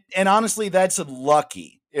and honestly, that's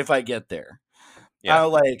lucky if I get there. Yeah.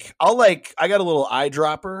 I got a little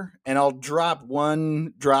eyedropper and I'll drop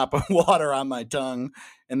 1 drop of water on my tongue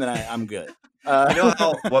and then I'm good. You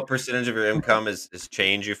know what percentage of your income is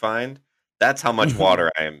change you find? That's how much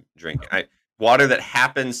water I am drinking. Water that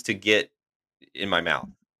happens to get in my mouth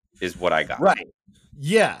is what I got. Right.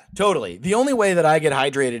 Yeah, totally. The only way that I get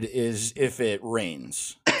hydrated is if it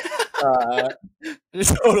rains.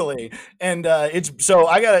 Totally. And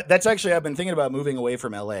that's actually, I've been thinking about moving away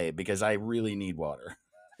from LA because I really need water.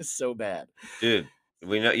 It's so bad. Dude,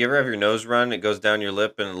 you ever have your nose run? It goes down your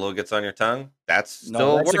lip and a little gets on your tongue? That's a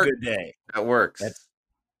good day. That works.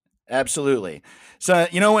 Absolutely. So,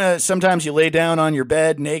 when sometimes you lay down on your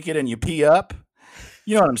bed naked and you pee up?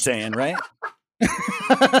 You know what I'm saying, right?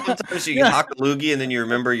 Sometimes you get hock a loogie and then you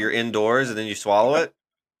remember you're indoors and then you swallow it.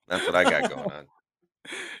 That's what I got going on.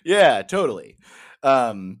 Yeah, totally.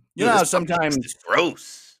 You know how sometimes it's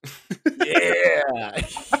gross. Yeah.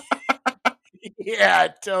 Yeah,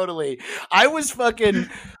 totally. I was fucking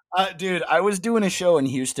dude, I was doing a show in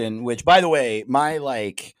Houston, which by the way, my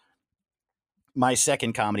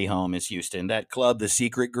second comedy home is Houston. That club, The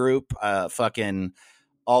Secret Group, fucking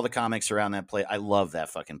all the comics around that place. I love that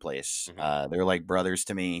fucking place. Mm-hmm. They're like brothers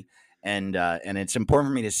to me. And it's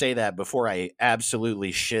important for me to say that before I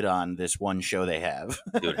absolutely shit on this one show they have.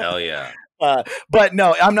 Dude, hell yeah. But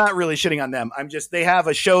no, I'm not really shitting on them. They have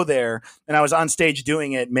a show there and I was on stage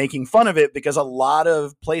doing it, making fun of it because a lot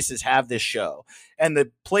of places have this show. And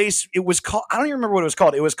the place, it was called, I don't even remember what it was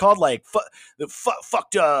called. It was called like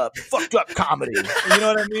fucked up comedy. You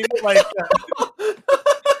know what I mean? Like,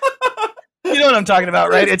 you know what I'm talking about,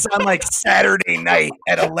 right? It's on like Saturday night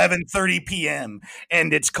at 11:30 p.m.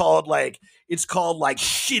 and it's called like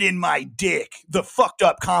Shit in My Dick, the fucked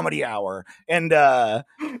up comedy hour. And all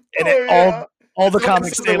the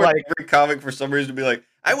comics say like every comic for some reason to be like,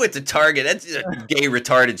 I went to Target. That's a gay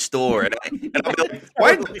retarded store, and I'll be like,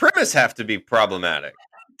 why did the premise have to be problematic?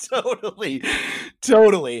 Totally.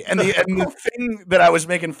 And the thing that I was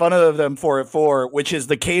making fun of them for, which is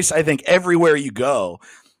the case, I think everywhere you go,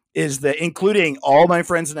 is that including all my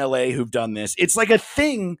friends in LA who've done this. It's like a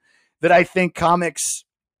thing that I think comics,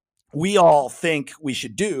 we all think we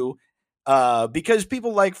should do because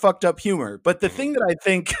people like fucked up humor. But the thing that I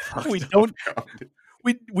think we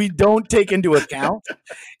don't take into account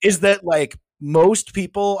is that like most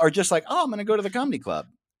people are just like, oh, I'm going to go to the comedy club.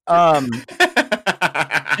 And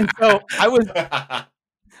so I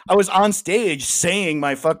was on stage saying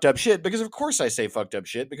my fucked up shit because of course I say fucked up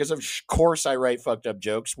shit because of course I write fucked up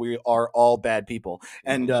jokes. We are all bad people.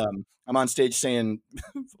 And I'm on stage saying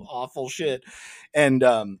awful shit. And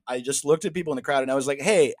I just looked at people in the crowd and I was like,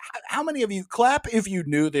 hey, how many of you clap if you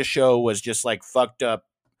knew this show was just like fucked up,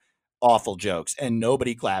 awful jokes? And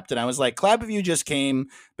nobody clapped. And I was like, clap if you just came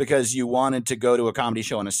because you wanted to go to a comedy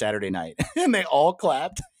show on a Saturday night. And they all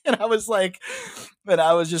clapped. And I was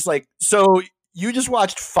just like, so you just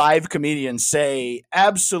watched 5 comedians say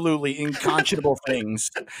absolutely unconscionable things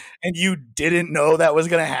and you didn't know that was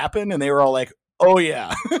going to happen? And they were all like, oh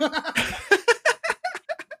yeah.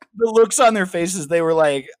 the looks on their faces, they were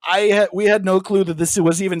like, we had no clue that this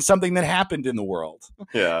was even something that happened in the world.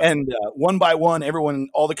 Yeah. And one by one,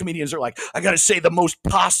 all the comedians are like, I got to say the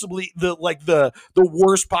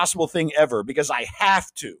worst possible thing ever because I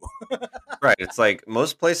have to. Right. It's like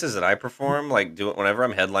most places that I perform, like whenever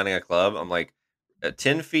I'm headlining a club, I'm like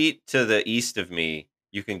 10 feet to the east of me,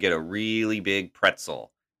 you can get a really big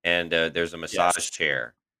pretzel and there's a massage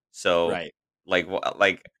chair. So Right. like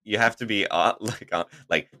you have to be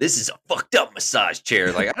like this is a fucked up massage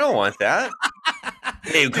chair. Like I don't want that.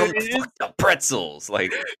 They come with fucked up pretzels.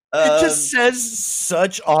 Like it just says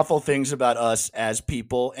such awful things about us as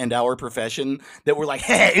people and our profession that we're like,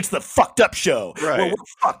 hey, it's the fucked up show. Right. We're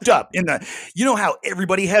fucked up. You know how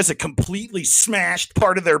everybody has a completely smashed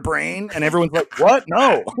part of their brain and everyone's like, what?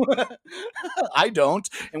 No, I don't.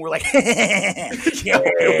 And we're like, yeah.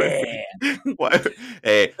 What?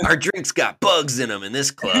 Hey, our drinks got bugs in them in this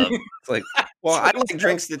club. It's like, well, I like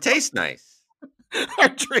drinks that taste nice. Our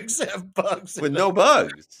drinks have bugs with no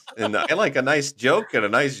bugs, and I like a nice joke and a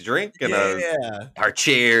nice drink, and our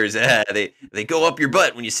chairs. They go up your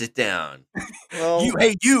butt when you sit down. Well,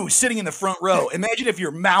 you sitting in the front row. Imagine if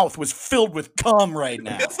your mouth was filled with cum right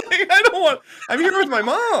now. It's like I don't want. I'm here with my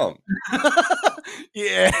mom.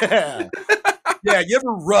 Yeah. Yeah. You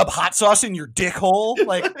ever rub hot sauce in your dick hole?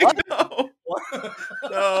 Like what?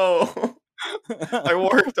 No. I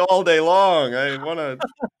worked all day long.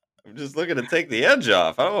 I'm just looking to take the edge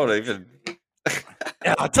off. I don't want to even.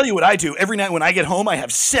 Yeah, I'll tell you what I do. Every night when I get home, I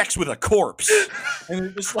have sex with a corpse. And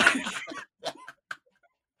it's just like.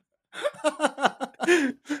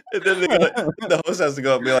 And then the host has to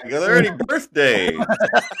go up and be like, are there any birthdays?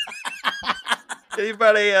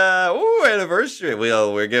 Anybody, anniversary.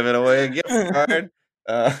 We're giving away a gift card.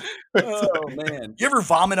 Oh, man. You ever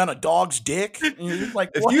vomit on a dog's dick? And you're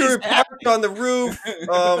like, if you were parked on the roof,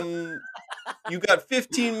 you got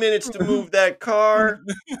 15 minutes to move that car.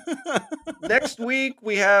 Next week,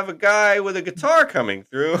 we have a guy with a guitar coming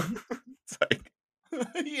through. It's like,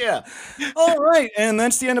 yeah. All right. And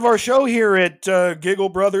that's the end of our show here at Giggle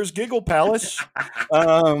Brothers Giggle Palace.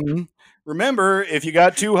 Remember, if you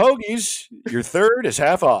got 2 hoagies, your third is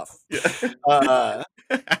half off.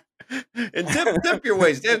 And tip your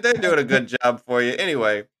waist. They're doing a good job for you.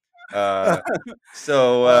 Anyway. The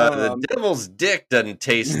devil's dick doesn't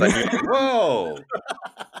taste like. Whoa!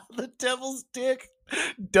 The devil's dick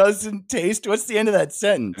doesn't taste. What's the end of that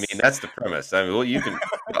sentence? I mean, that's the premise. I mean, well, you can.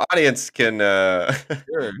 The audience can.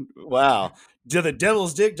 Sure. Wow. The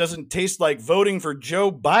devil's dick doesn't taste like voting for Joe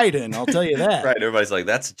Biden. I'll tell you that. Right. Everybody's like,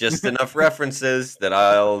 that's just enough references that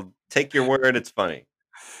I'll take your word. It's funny.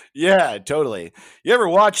 Yeah, totally. You ever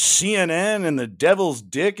watch CNN and the devil's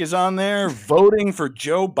dick is on there voting for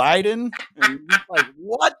Joe Biden? And you're like,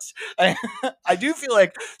 what? I do feel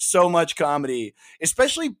like so much comedy,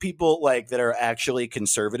 especially people like that are actually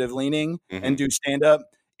conservative leaning and do stand up.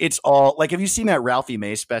 It's all like, have you seen that Ralphie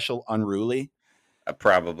May special, Unruly?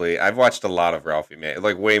 Probably. I've watched a lot of Ralphie May,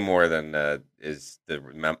 like way more than is the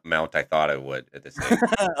amount I thought I would at this age.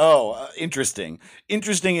 Oh, interesting.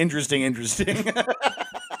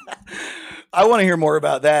 I want to hear more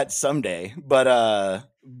about that someday, but I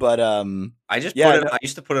just I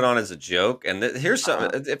used to put it on as a joke, and here's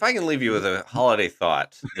something. If I can leave you with a holiday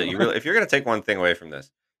thought that you really, if you're going to take one thing away from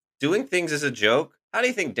this, doing things as a joke. How do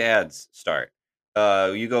you think dads start?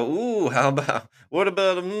 You go, ooh, what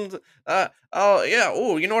about oh yeah,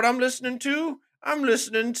 oh, you know what I'm listening to? I'm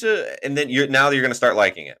listening to, and then you're going to start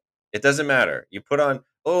liking it. It doesn't matter. You put on,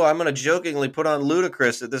 oh, I'm going to jokingly put on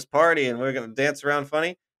Ludacris at this party, and we're going to dance around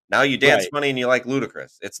funny. Now you dance funny and you like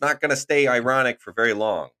Ludacris. It's not going to stay ironic for very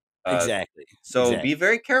long. Exactly. So be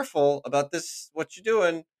very careful about this. What you're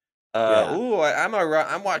doing. Ooh,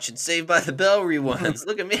 I'm watching Saved by the Bell reruns.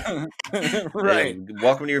 Look at me. Right.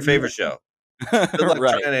 Welcome to your favorite show. Good luck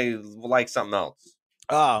trying to like something else.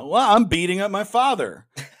 Well, I'm beating up my father.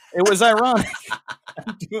 It was ironic.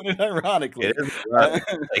 I'm doing it ironically. It is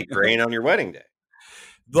like rain on your wedding day.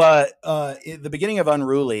 But at the beginning of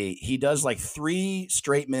Unruly, he does like 3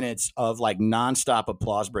 straight minutes of like nonstop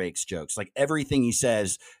applause breaks jokes. Like everything he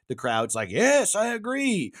says, the crowd's like, yes, I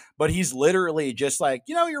agree. But he's literally just like,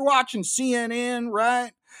 you're watching CNN,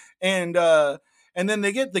 right? And then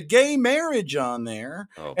they get the gay marriage on there.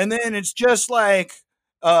 Oh. And then it's just like,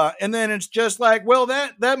 well,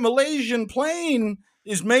 that Malaysian plane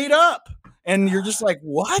is made up. And you're just like,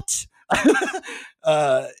 what?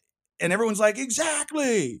 And everyone's like,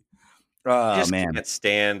 exactly. I just can't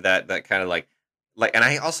stand that kind of like, and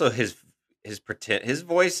I also his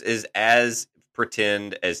voice is as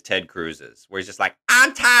pretend as Ted Cruz's, where he's just like,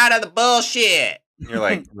 I'm tired of the bullshit. And you're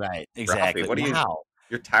like, right, exactly. What are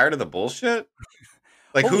you're tired of the bullshit?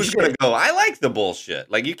 Like, Holy who's gonna shit. go? I like the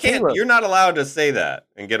bullshit. Like, you can't. Caleb. You're not allowed to say that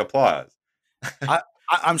and get applause.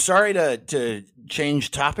 I'm sorry to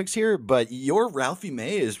change topics here, but your Ralphie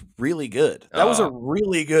May is really good. That was a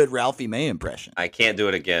really good Ralphie May impression. I can't do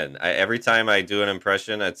it again. Every time I do an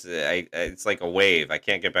impression, it's like a wave. I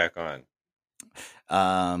can't get back on.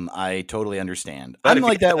 I totally understand. But I'm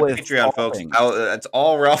like that with Patreon, folks. It's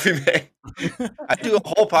all Ralphie May. I do a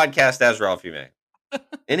whole podcast as Ralphie May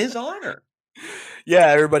in his honor. Yeah,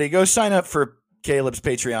 everybody go sign up for Caleb's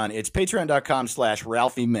Patreon. It's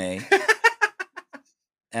patreon.com/Ralphie May.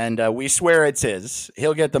 And we swear it's his.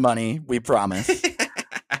 He'll get the money. We promise.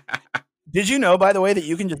 Did you know, by the way, that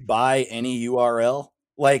you can just buy any URL?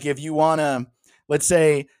 Like if you want to, let's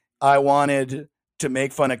say I wanted to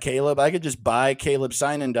make fun of Caleb, I could just buy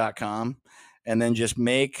calebsinan.com and then just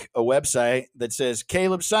make a website that says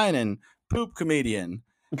Caleb Sinan, poop comedian.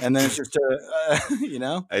 And then it's just,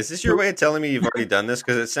 Is this your way of telling me you've already done this?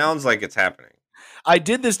 Because it sounds like it's happening. I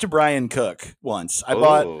did this to Brian Cook once. I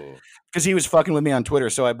bought, because he was fucking with me on Twitter.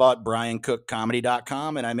 So I bought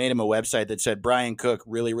briancookcomedy.com and I made him a website that said Brian Cook,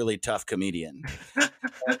 really, really tough comedian.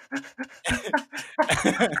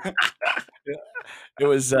 It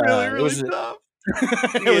was really, really it was tough.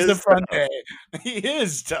 It was a fun day. He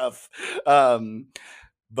is tough.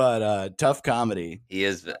 But tough comedy. He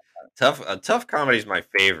is tough. Tough comedy is my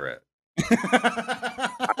favorite.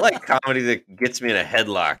 I like comedy that gets me in a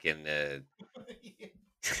headlock and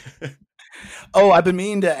Oh, I've been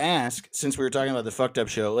meaning to ask, since we were talking about the Fucked Up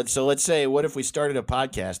Show. Let's say, what if we started a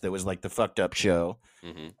podcast that was like the Fucked Up Show?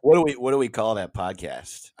 Mm-hmm. What do we call that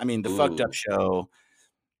podcast? I mean, the Fucked Up Show.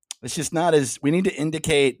 It's just not as, we need to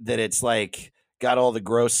indicate that it's like got all the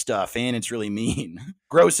gross stuff and it's really mean.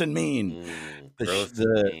 Gross and mean.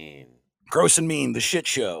 Gross and mean, the shit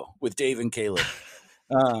show with Dave and Caleb.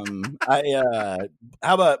 How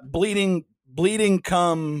about bleeding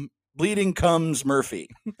comes Murphy?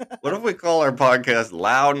 What if we call our podcast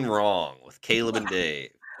Loud and Wrong with Caleb and Dave?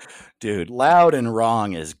 Dude, Loud and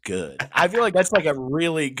Wrong is good. I feel like that's like a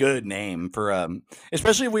really good name for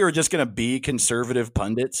especially if we were just gonna be conservative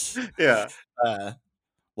pundits. Yeah.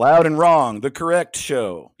 Loud and Wrong, the correct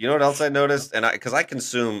show. You know what else I noticed? And because I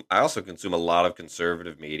also consume a lot of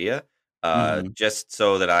conservative media, just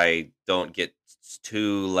so that I don't get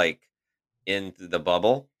too like into the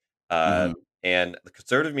bubble. And the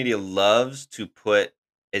conservative media loves to put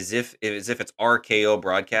as if it's RKO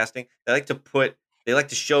broadcasting. They like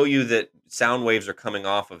to show you that sound waves are coming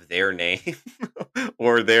off of their name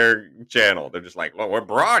or their channel. They're just like, well, we're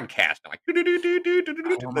broadcasting. Like,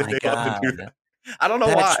 oh my God. I don't know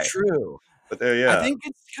why. That's true. But yeah. I think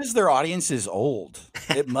it's because their audience is old.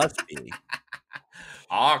 It must be.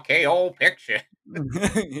 RKO picture.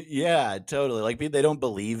 Yeah, totally. Like they don't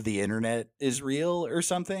believe the internet is real or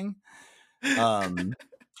something.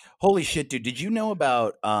 Holy shit, dude. Did you know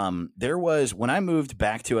about there was, when I moved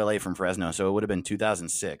back to LA from Fresno, so it would have been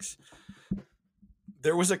 2006,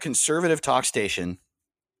 there was a conservative talk station.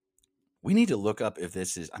 We need to look up if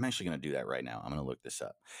this is, I'm actually going to do that right now. I'm going to look this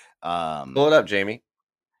up. Pull it up, Jamie.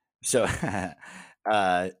 So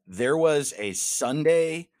there was a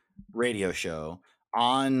Sunday radio show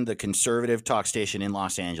on the conservative talk station in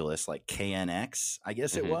Los Angeles, like KNX, I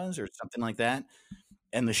guess it was, or something like that.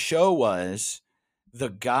 And the show was, the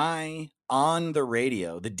guy on the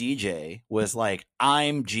radio, the DJ, was like,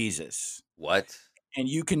 I'm Jesus. What? And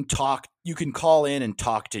you can call in and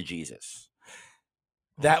talk to Jesus.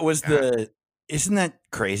 That was isn't that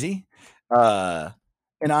crazy?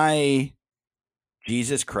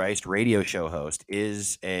 Jesus Christ radio show host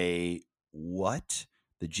is the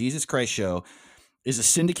Jesus Christ Show is a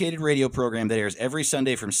syndicated radio program that airs every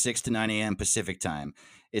Sunday from 6 to 9 a.m. Pacific time.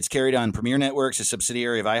 It's carried on Premier Networks, a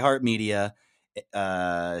subsidiary of iHeartMedia.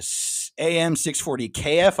 AM 640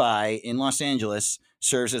 KFI in Los Angeles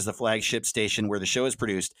serves as the flagship station where the show is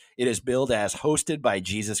produced. It is billed as hosted by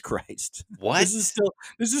Jesus Christ. What? This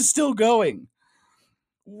is still going.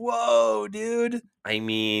 Whoa, dude. I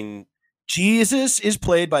mean, Jesus is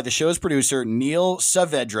played by the show's producer, Neil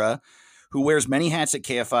Saavedra, who wears many hats at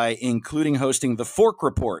KFI, including hosting The Fork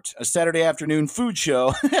Report, a Saturday afternoon food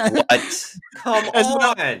show. What? Come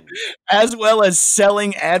on. As well as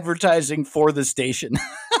selling advertising for the station.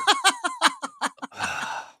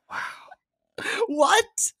 Wow.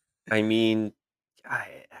 What? I mean,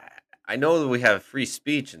 I know that we have free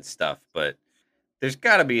speech and stuff, but there's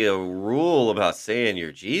got to be a rule about saying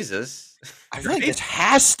you're Jesus. I feel like this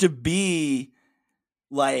has to be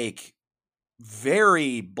like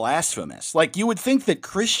very blasphemous. Like you would think that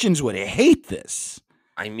Christians would hate this.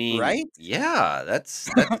 I mean, right? Yeah,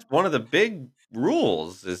 that's one of the big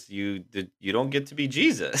rules is you don't get to be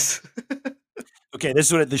Jesus. Okay, this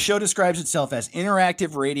is what the show describes itself as: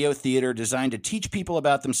 interactive radio theater designed to teach people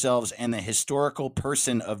about themselves and the historical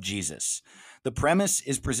person of Jesus. The premise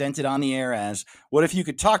is presented on the air as: what if you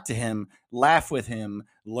could talk to him, laugh with him,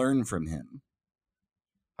 learn from him?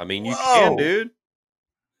 I mean, you can, Whoa. dude.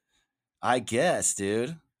 I guess,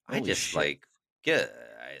 dude. I Holy just shit. like get.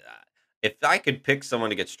 If I could pick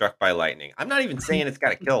someone to get struck by lightning, I'm not even saying it's got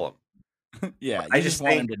to kill him. Yeah, I you just just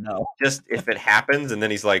want him think to know. just if it happens, and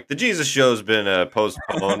then he's like, the Jesus show's been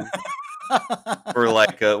postponed for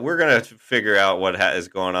like we're gonna figure out what is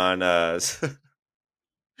going on. That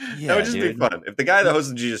would just be fun. If the guy that hosts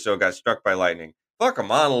the Jesus show got struck by lightning, fuck a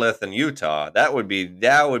monolith in Utah. That would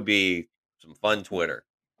be some fun Twitter.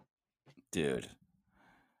 Dude.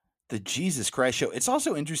 The Jesus Christ show. It's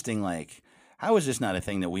also interesting, like, how is this not a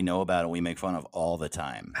thing that we know about and we make fun of all the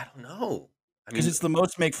time? I don't know. I Because mean, it's the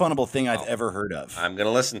most make funnable thing I've ever heard of. I'm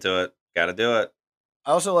gonna listen to it. Got to do it.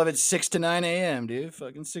 I also love it 6 to 9 a.m., dude.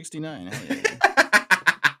 Fucking 6 to 9. Hell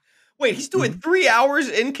yeah. Wait, he's doing 3 hours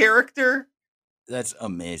in character? That's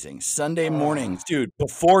amazing. Sunday mornings, dude,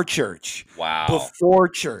 before church. Wow. Before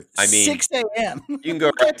church. I mean, 6 a.m. You can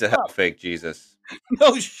go right to hell, fake Jesus.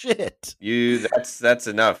 No shit. That's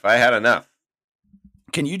enough. I had enough.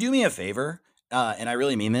 Can you do me a favor? And I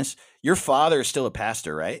really mean this. Your father is still a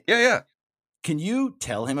pastor, right? Yeah. Can you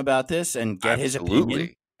tell him about this and get his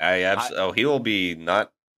opinion? He will be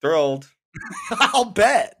not thrilled. I'll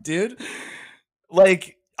bet, dude.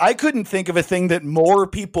 Like, I couldn't think of a thing that more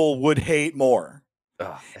people would hate more.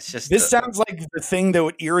 It's just this sounds like the thing that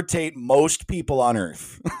would irritate most people on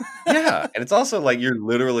Earth. Yeah, and it's also like you're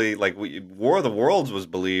literally like War of the Worlds was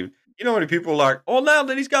believed. You know how many people are like, oh, now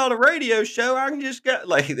that he's got a radio show, I can just get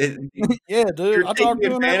like, yeah, dude. You're I'll taking talk to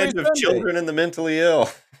him every advantage of Sunday. children and the mentally ill.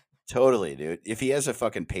 Totally, dude. If he has a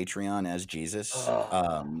fucking Patreon as Jesus,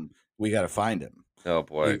 we got to find him. Oh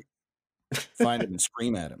boy, find him and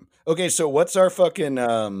scream at him. Okay, so what's our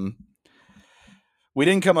fucking? We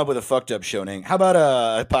didn't come up with a fucked up show name. How about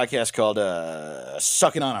a podcast called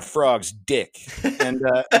 "Sucking on a Frog's Dick"?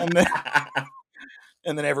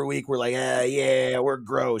 And then every week we're like, yeah, we're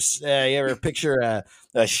gross. You ever picture a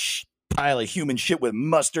pile of human shit with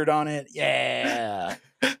mustard on it? Yeah.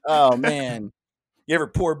 Oh man. You ever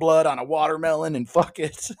pour blood on a watermelon and fuck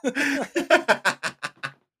it?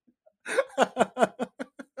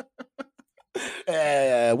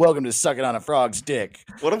 Welcome to Sucking on a Frog's Dick.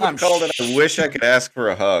 What if we called it I Wish I Could Ask for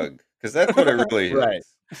a Hug? Because that's what it really is. Right.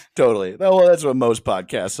 Totally. Well, that's what most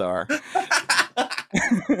podcasts are.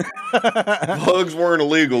 Hugs weren't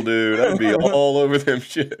illegal, dude. I'd be all over them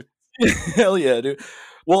shit. Hell yeah, dude.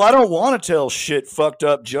 Well, I don't want to tell shit fucked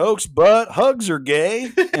up jokes, but hugs are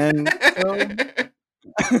gay. And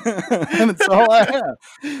and it's all I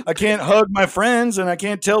have. I can't hug my friends and I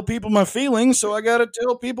can't tell people my feelings, so I gotta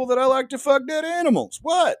tell people that I like to fuck dead animals.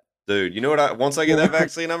 What? Dude, you know what? Once I get that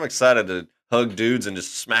vaccine, I'm excited to hug dudes and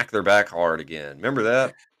just smack their back hard again. Remember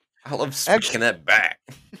that? I love smacking that back.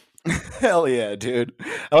 Hell yeah, dude.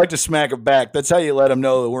 I like to smack them back. That's how you let them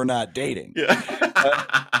know that we're not dating.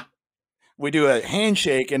 Yeah. We do a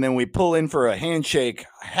handshake and then we pull in for a handshake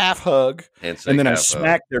half hug, and then I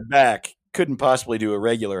smack their back. Couldn't possibly do a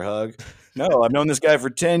regular hug. No, I've known this guy for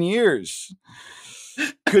 10 years.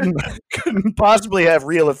 Couldn't possibly have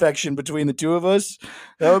real affection between the two of us.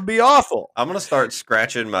 That would be awful. I'm gonna start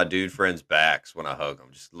scratching my dude friends' backs when I hug them.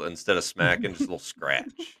 Just instead of smacking, just a little scratch.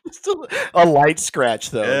 Just a light scratch,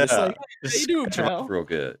 though. Yeah. Just like, hey, how you doing, pal? Real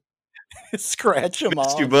good. Scratch them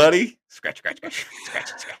off. You, buddy. Scratch.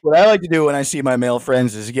 What I like to do when I see my male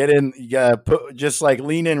friends is get in, just like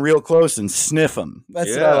lean in real close and sniff them.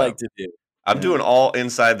 That's what I like to do. I'm doing all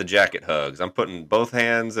inside the jacket hugs. I'm putting both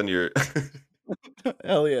hands in your.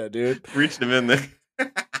 Hell yeah, dude. Reaching them in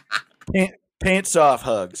there. Pants off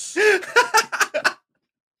hugs.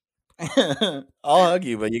 I'll hug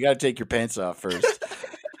you, but you got to take your pants off first.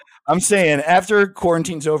 I'm saying after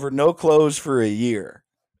quarantine's over, no clothes for a year.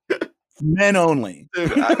 Men only.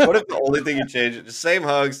 Dude, what if the only thing you change it? The same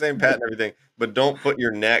hug, same pat and everything, but don't put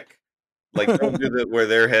your neck, like don't do where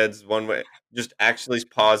their head's one way. Just actually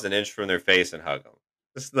pause an inch from their face and hug them.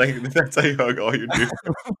 It's like that's how you hug all your dudes.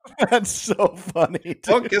 That's so funny. Dude.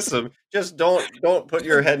 Don't kiss them. Just don't put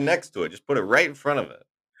your head next to it. Just put it right in front of it.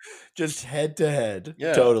 Just head to head.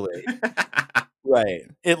 Yeah. Totally. Right.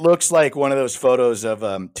 It looks like one of those photos of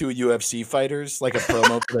two UFC fighters, like a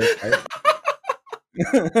promo for their fight.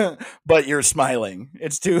 But you're smiling.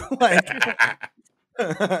 It's too like.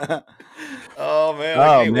 Oh man!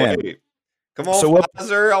 I can't wait. Come on, so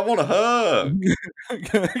Pfizer, I want a hug.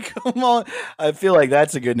 Come on. I feel like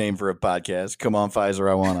that's a good name for a podcast. Come on,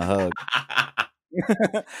 Pfizer, I want a hug.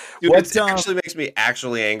 Dude, What, it actually makes me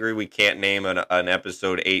actually angry. We can't name an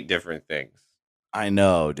episode 8 different things. I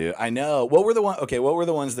know, dude. I know. What were the one? Okay, what were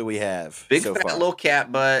the ones that we have Big so fat far? little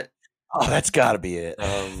cat butt. Oh, that's got to be it.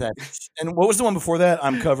 And what was the one before that?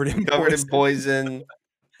 I'm covered in poison.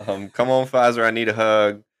 Come on, Pfizer, I need a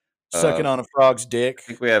hug. Sucking on a frog's dick. I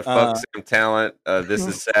think we have fuck Sam Talent. This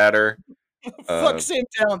is sadder. Fuck Sam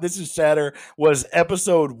Talent. This is sadder. Was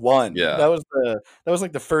episode 1. Yeah, that was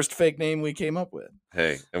like the first fake name we came up with.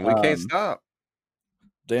 Hey, and we can't stop.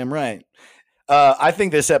 Damn right. I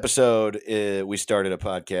think this episode we started a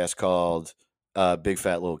podcast called Big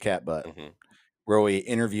Fat Little Cat Butt, where we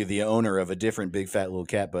interview the owner of a different Big Fat Little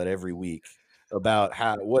Cat Butt every week about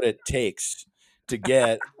what it takes to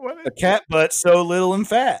get a cat butt so little and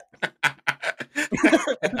fat.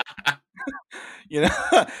 you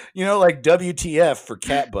know, like WTF for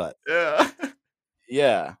cat butt. Yeah.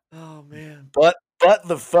 Yeah. Oh man. But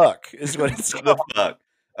the fuck is what it's called. The fuck.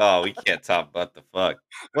 Oh, we can't top butt the fuck.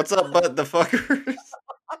 What's up, butt the fuckers?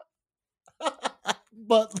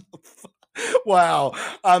 But wow,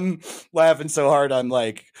 I'm laughing so hard I'm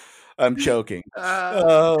choking.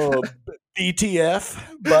 Oh, BTF,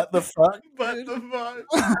 but the fuck, but the fuck.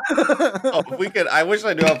 Oh, we could. I wish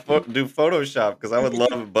I knew how to do Photoshop because I would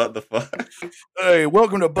love it. But the fuck. Hey,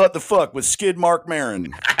 welcome to But the Fuck with Skid Mark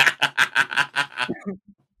Marin.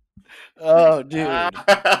 Oh, dude.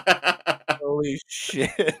 Holy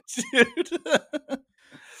shit, dude.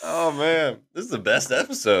 Oh, man. This is the best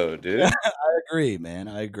episode, dude. I agree, man.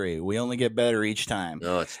 I agree. We only get better each time.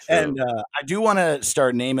 No, it's true. And I do want to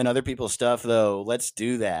start naming other people's stuff, though. Let's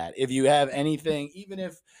do that. If you have anything, even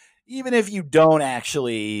if you don't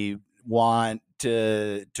actually want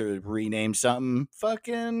to rename something,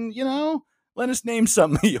 fucking, let us name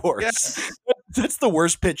something of yours. Yes. That's the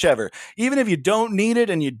worst pitch ever. Even if you don't need it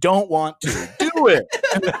and you don't want to, do it.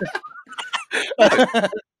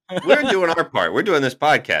 We're doing our part. We're doing this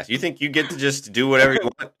podcast. You think you get to just do whatever you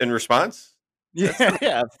want in response? Yeah.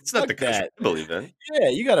 It's not the country I believe in. Yeah,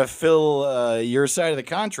 you got to fill your side of the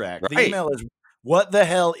contract. Right. The email is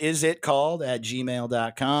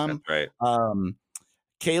whatthehellisitcalled@gmail.com. That's right.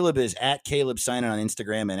 Caleb is @CalebSignin on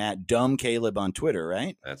Instagram and @DumbCaleb on Twitter,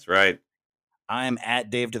 right? That's right. I'm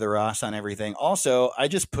 @Dave to the Ross on everything. Also, I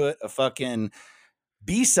just put a fucking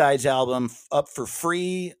B-Sides album up for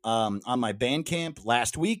free on my Bandcamp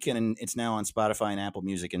last week, and it's now on Spotify and Apple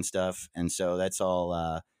Music and stuff. And so that's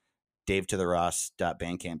all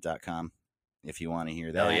davetotheross.bandcamp.com if you want to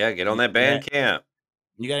hear that. Oh, yeah, get on that Bandcamp.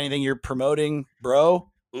 You got anything you're promoting, bro?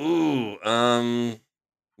 Ooh, I'm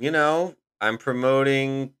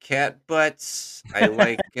promoting cat butts. I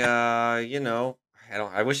like, I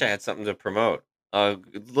wish I had something to promote.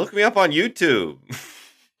 Look me up on YouTube.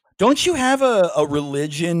 Don't you have a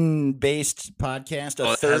religion-based podcast?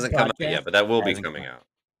 It hasn't come out yet, but that will be coming out.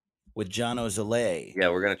 With John Ozale. Yeah,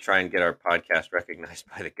 we're going to try and get our podcast recognized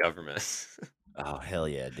by the government. Oh, hell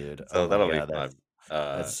yeah, dude. So that'll be fun.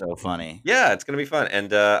 That's so funny. Yeah, it's going to be fun.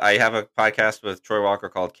 And I have a podcast with Troy Walker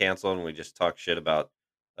called Cancel, and we just talk shit about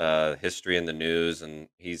history and the news. And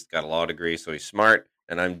he's got a law degree, so he's smart.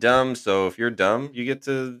 And I'm dumb, so if you're dumb, you get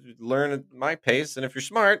to learn at my pace. And if you're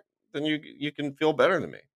smart, then you can feel better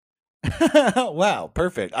than me. Wow,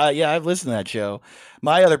 perfect. Yeah, I've listened to that show.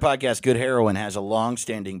 My other podcast, Good Heroin, has a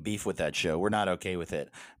long-standing beef with that show. We're not okay with it.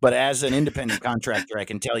 But as an independent contractor, I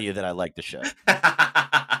can tell you that I like the show.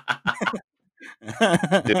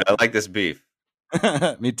 Dude, I like this beef.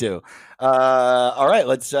 Me too. All right,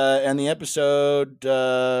 let's end the episode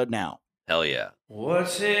now. Hell yeah.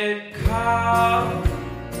 What's it called?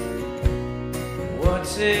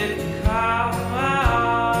 What's it called?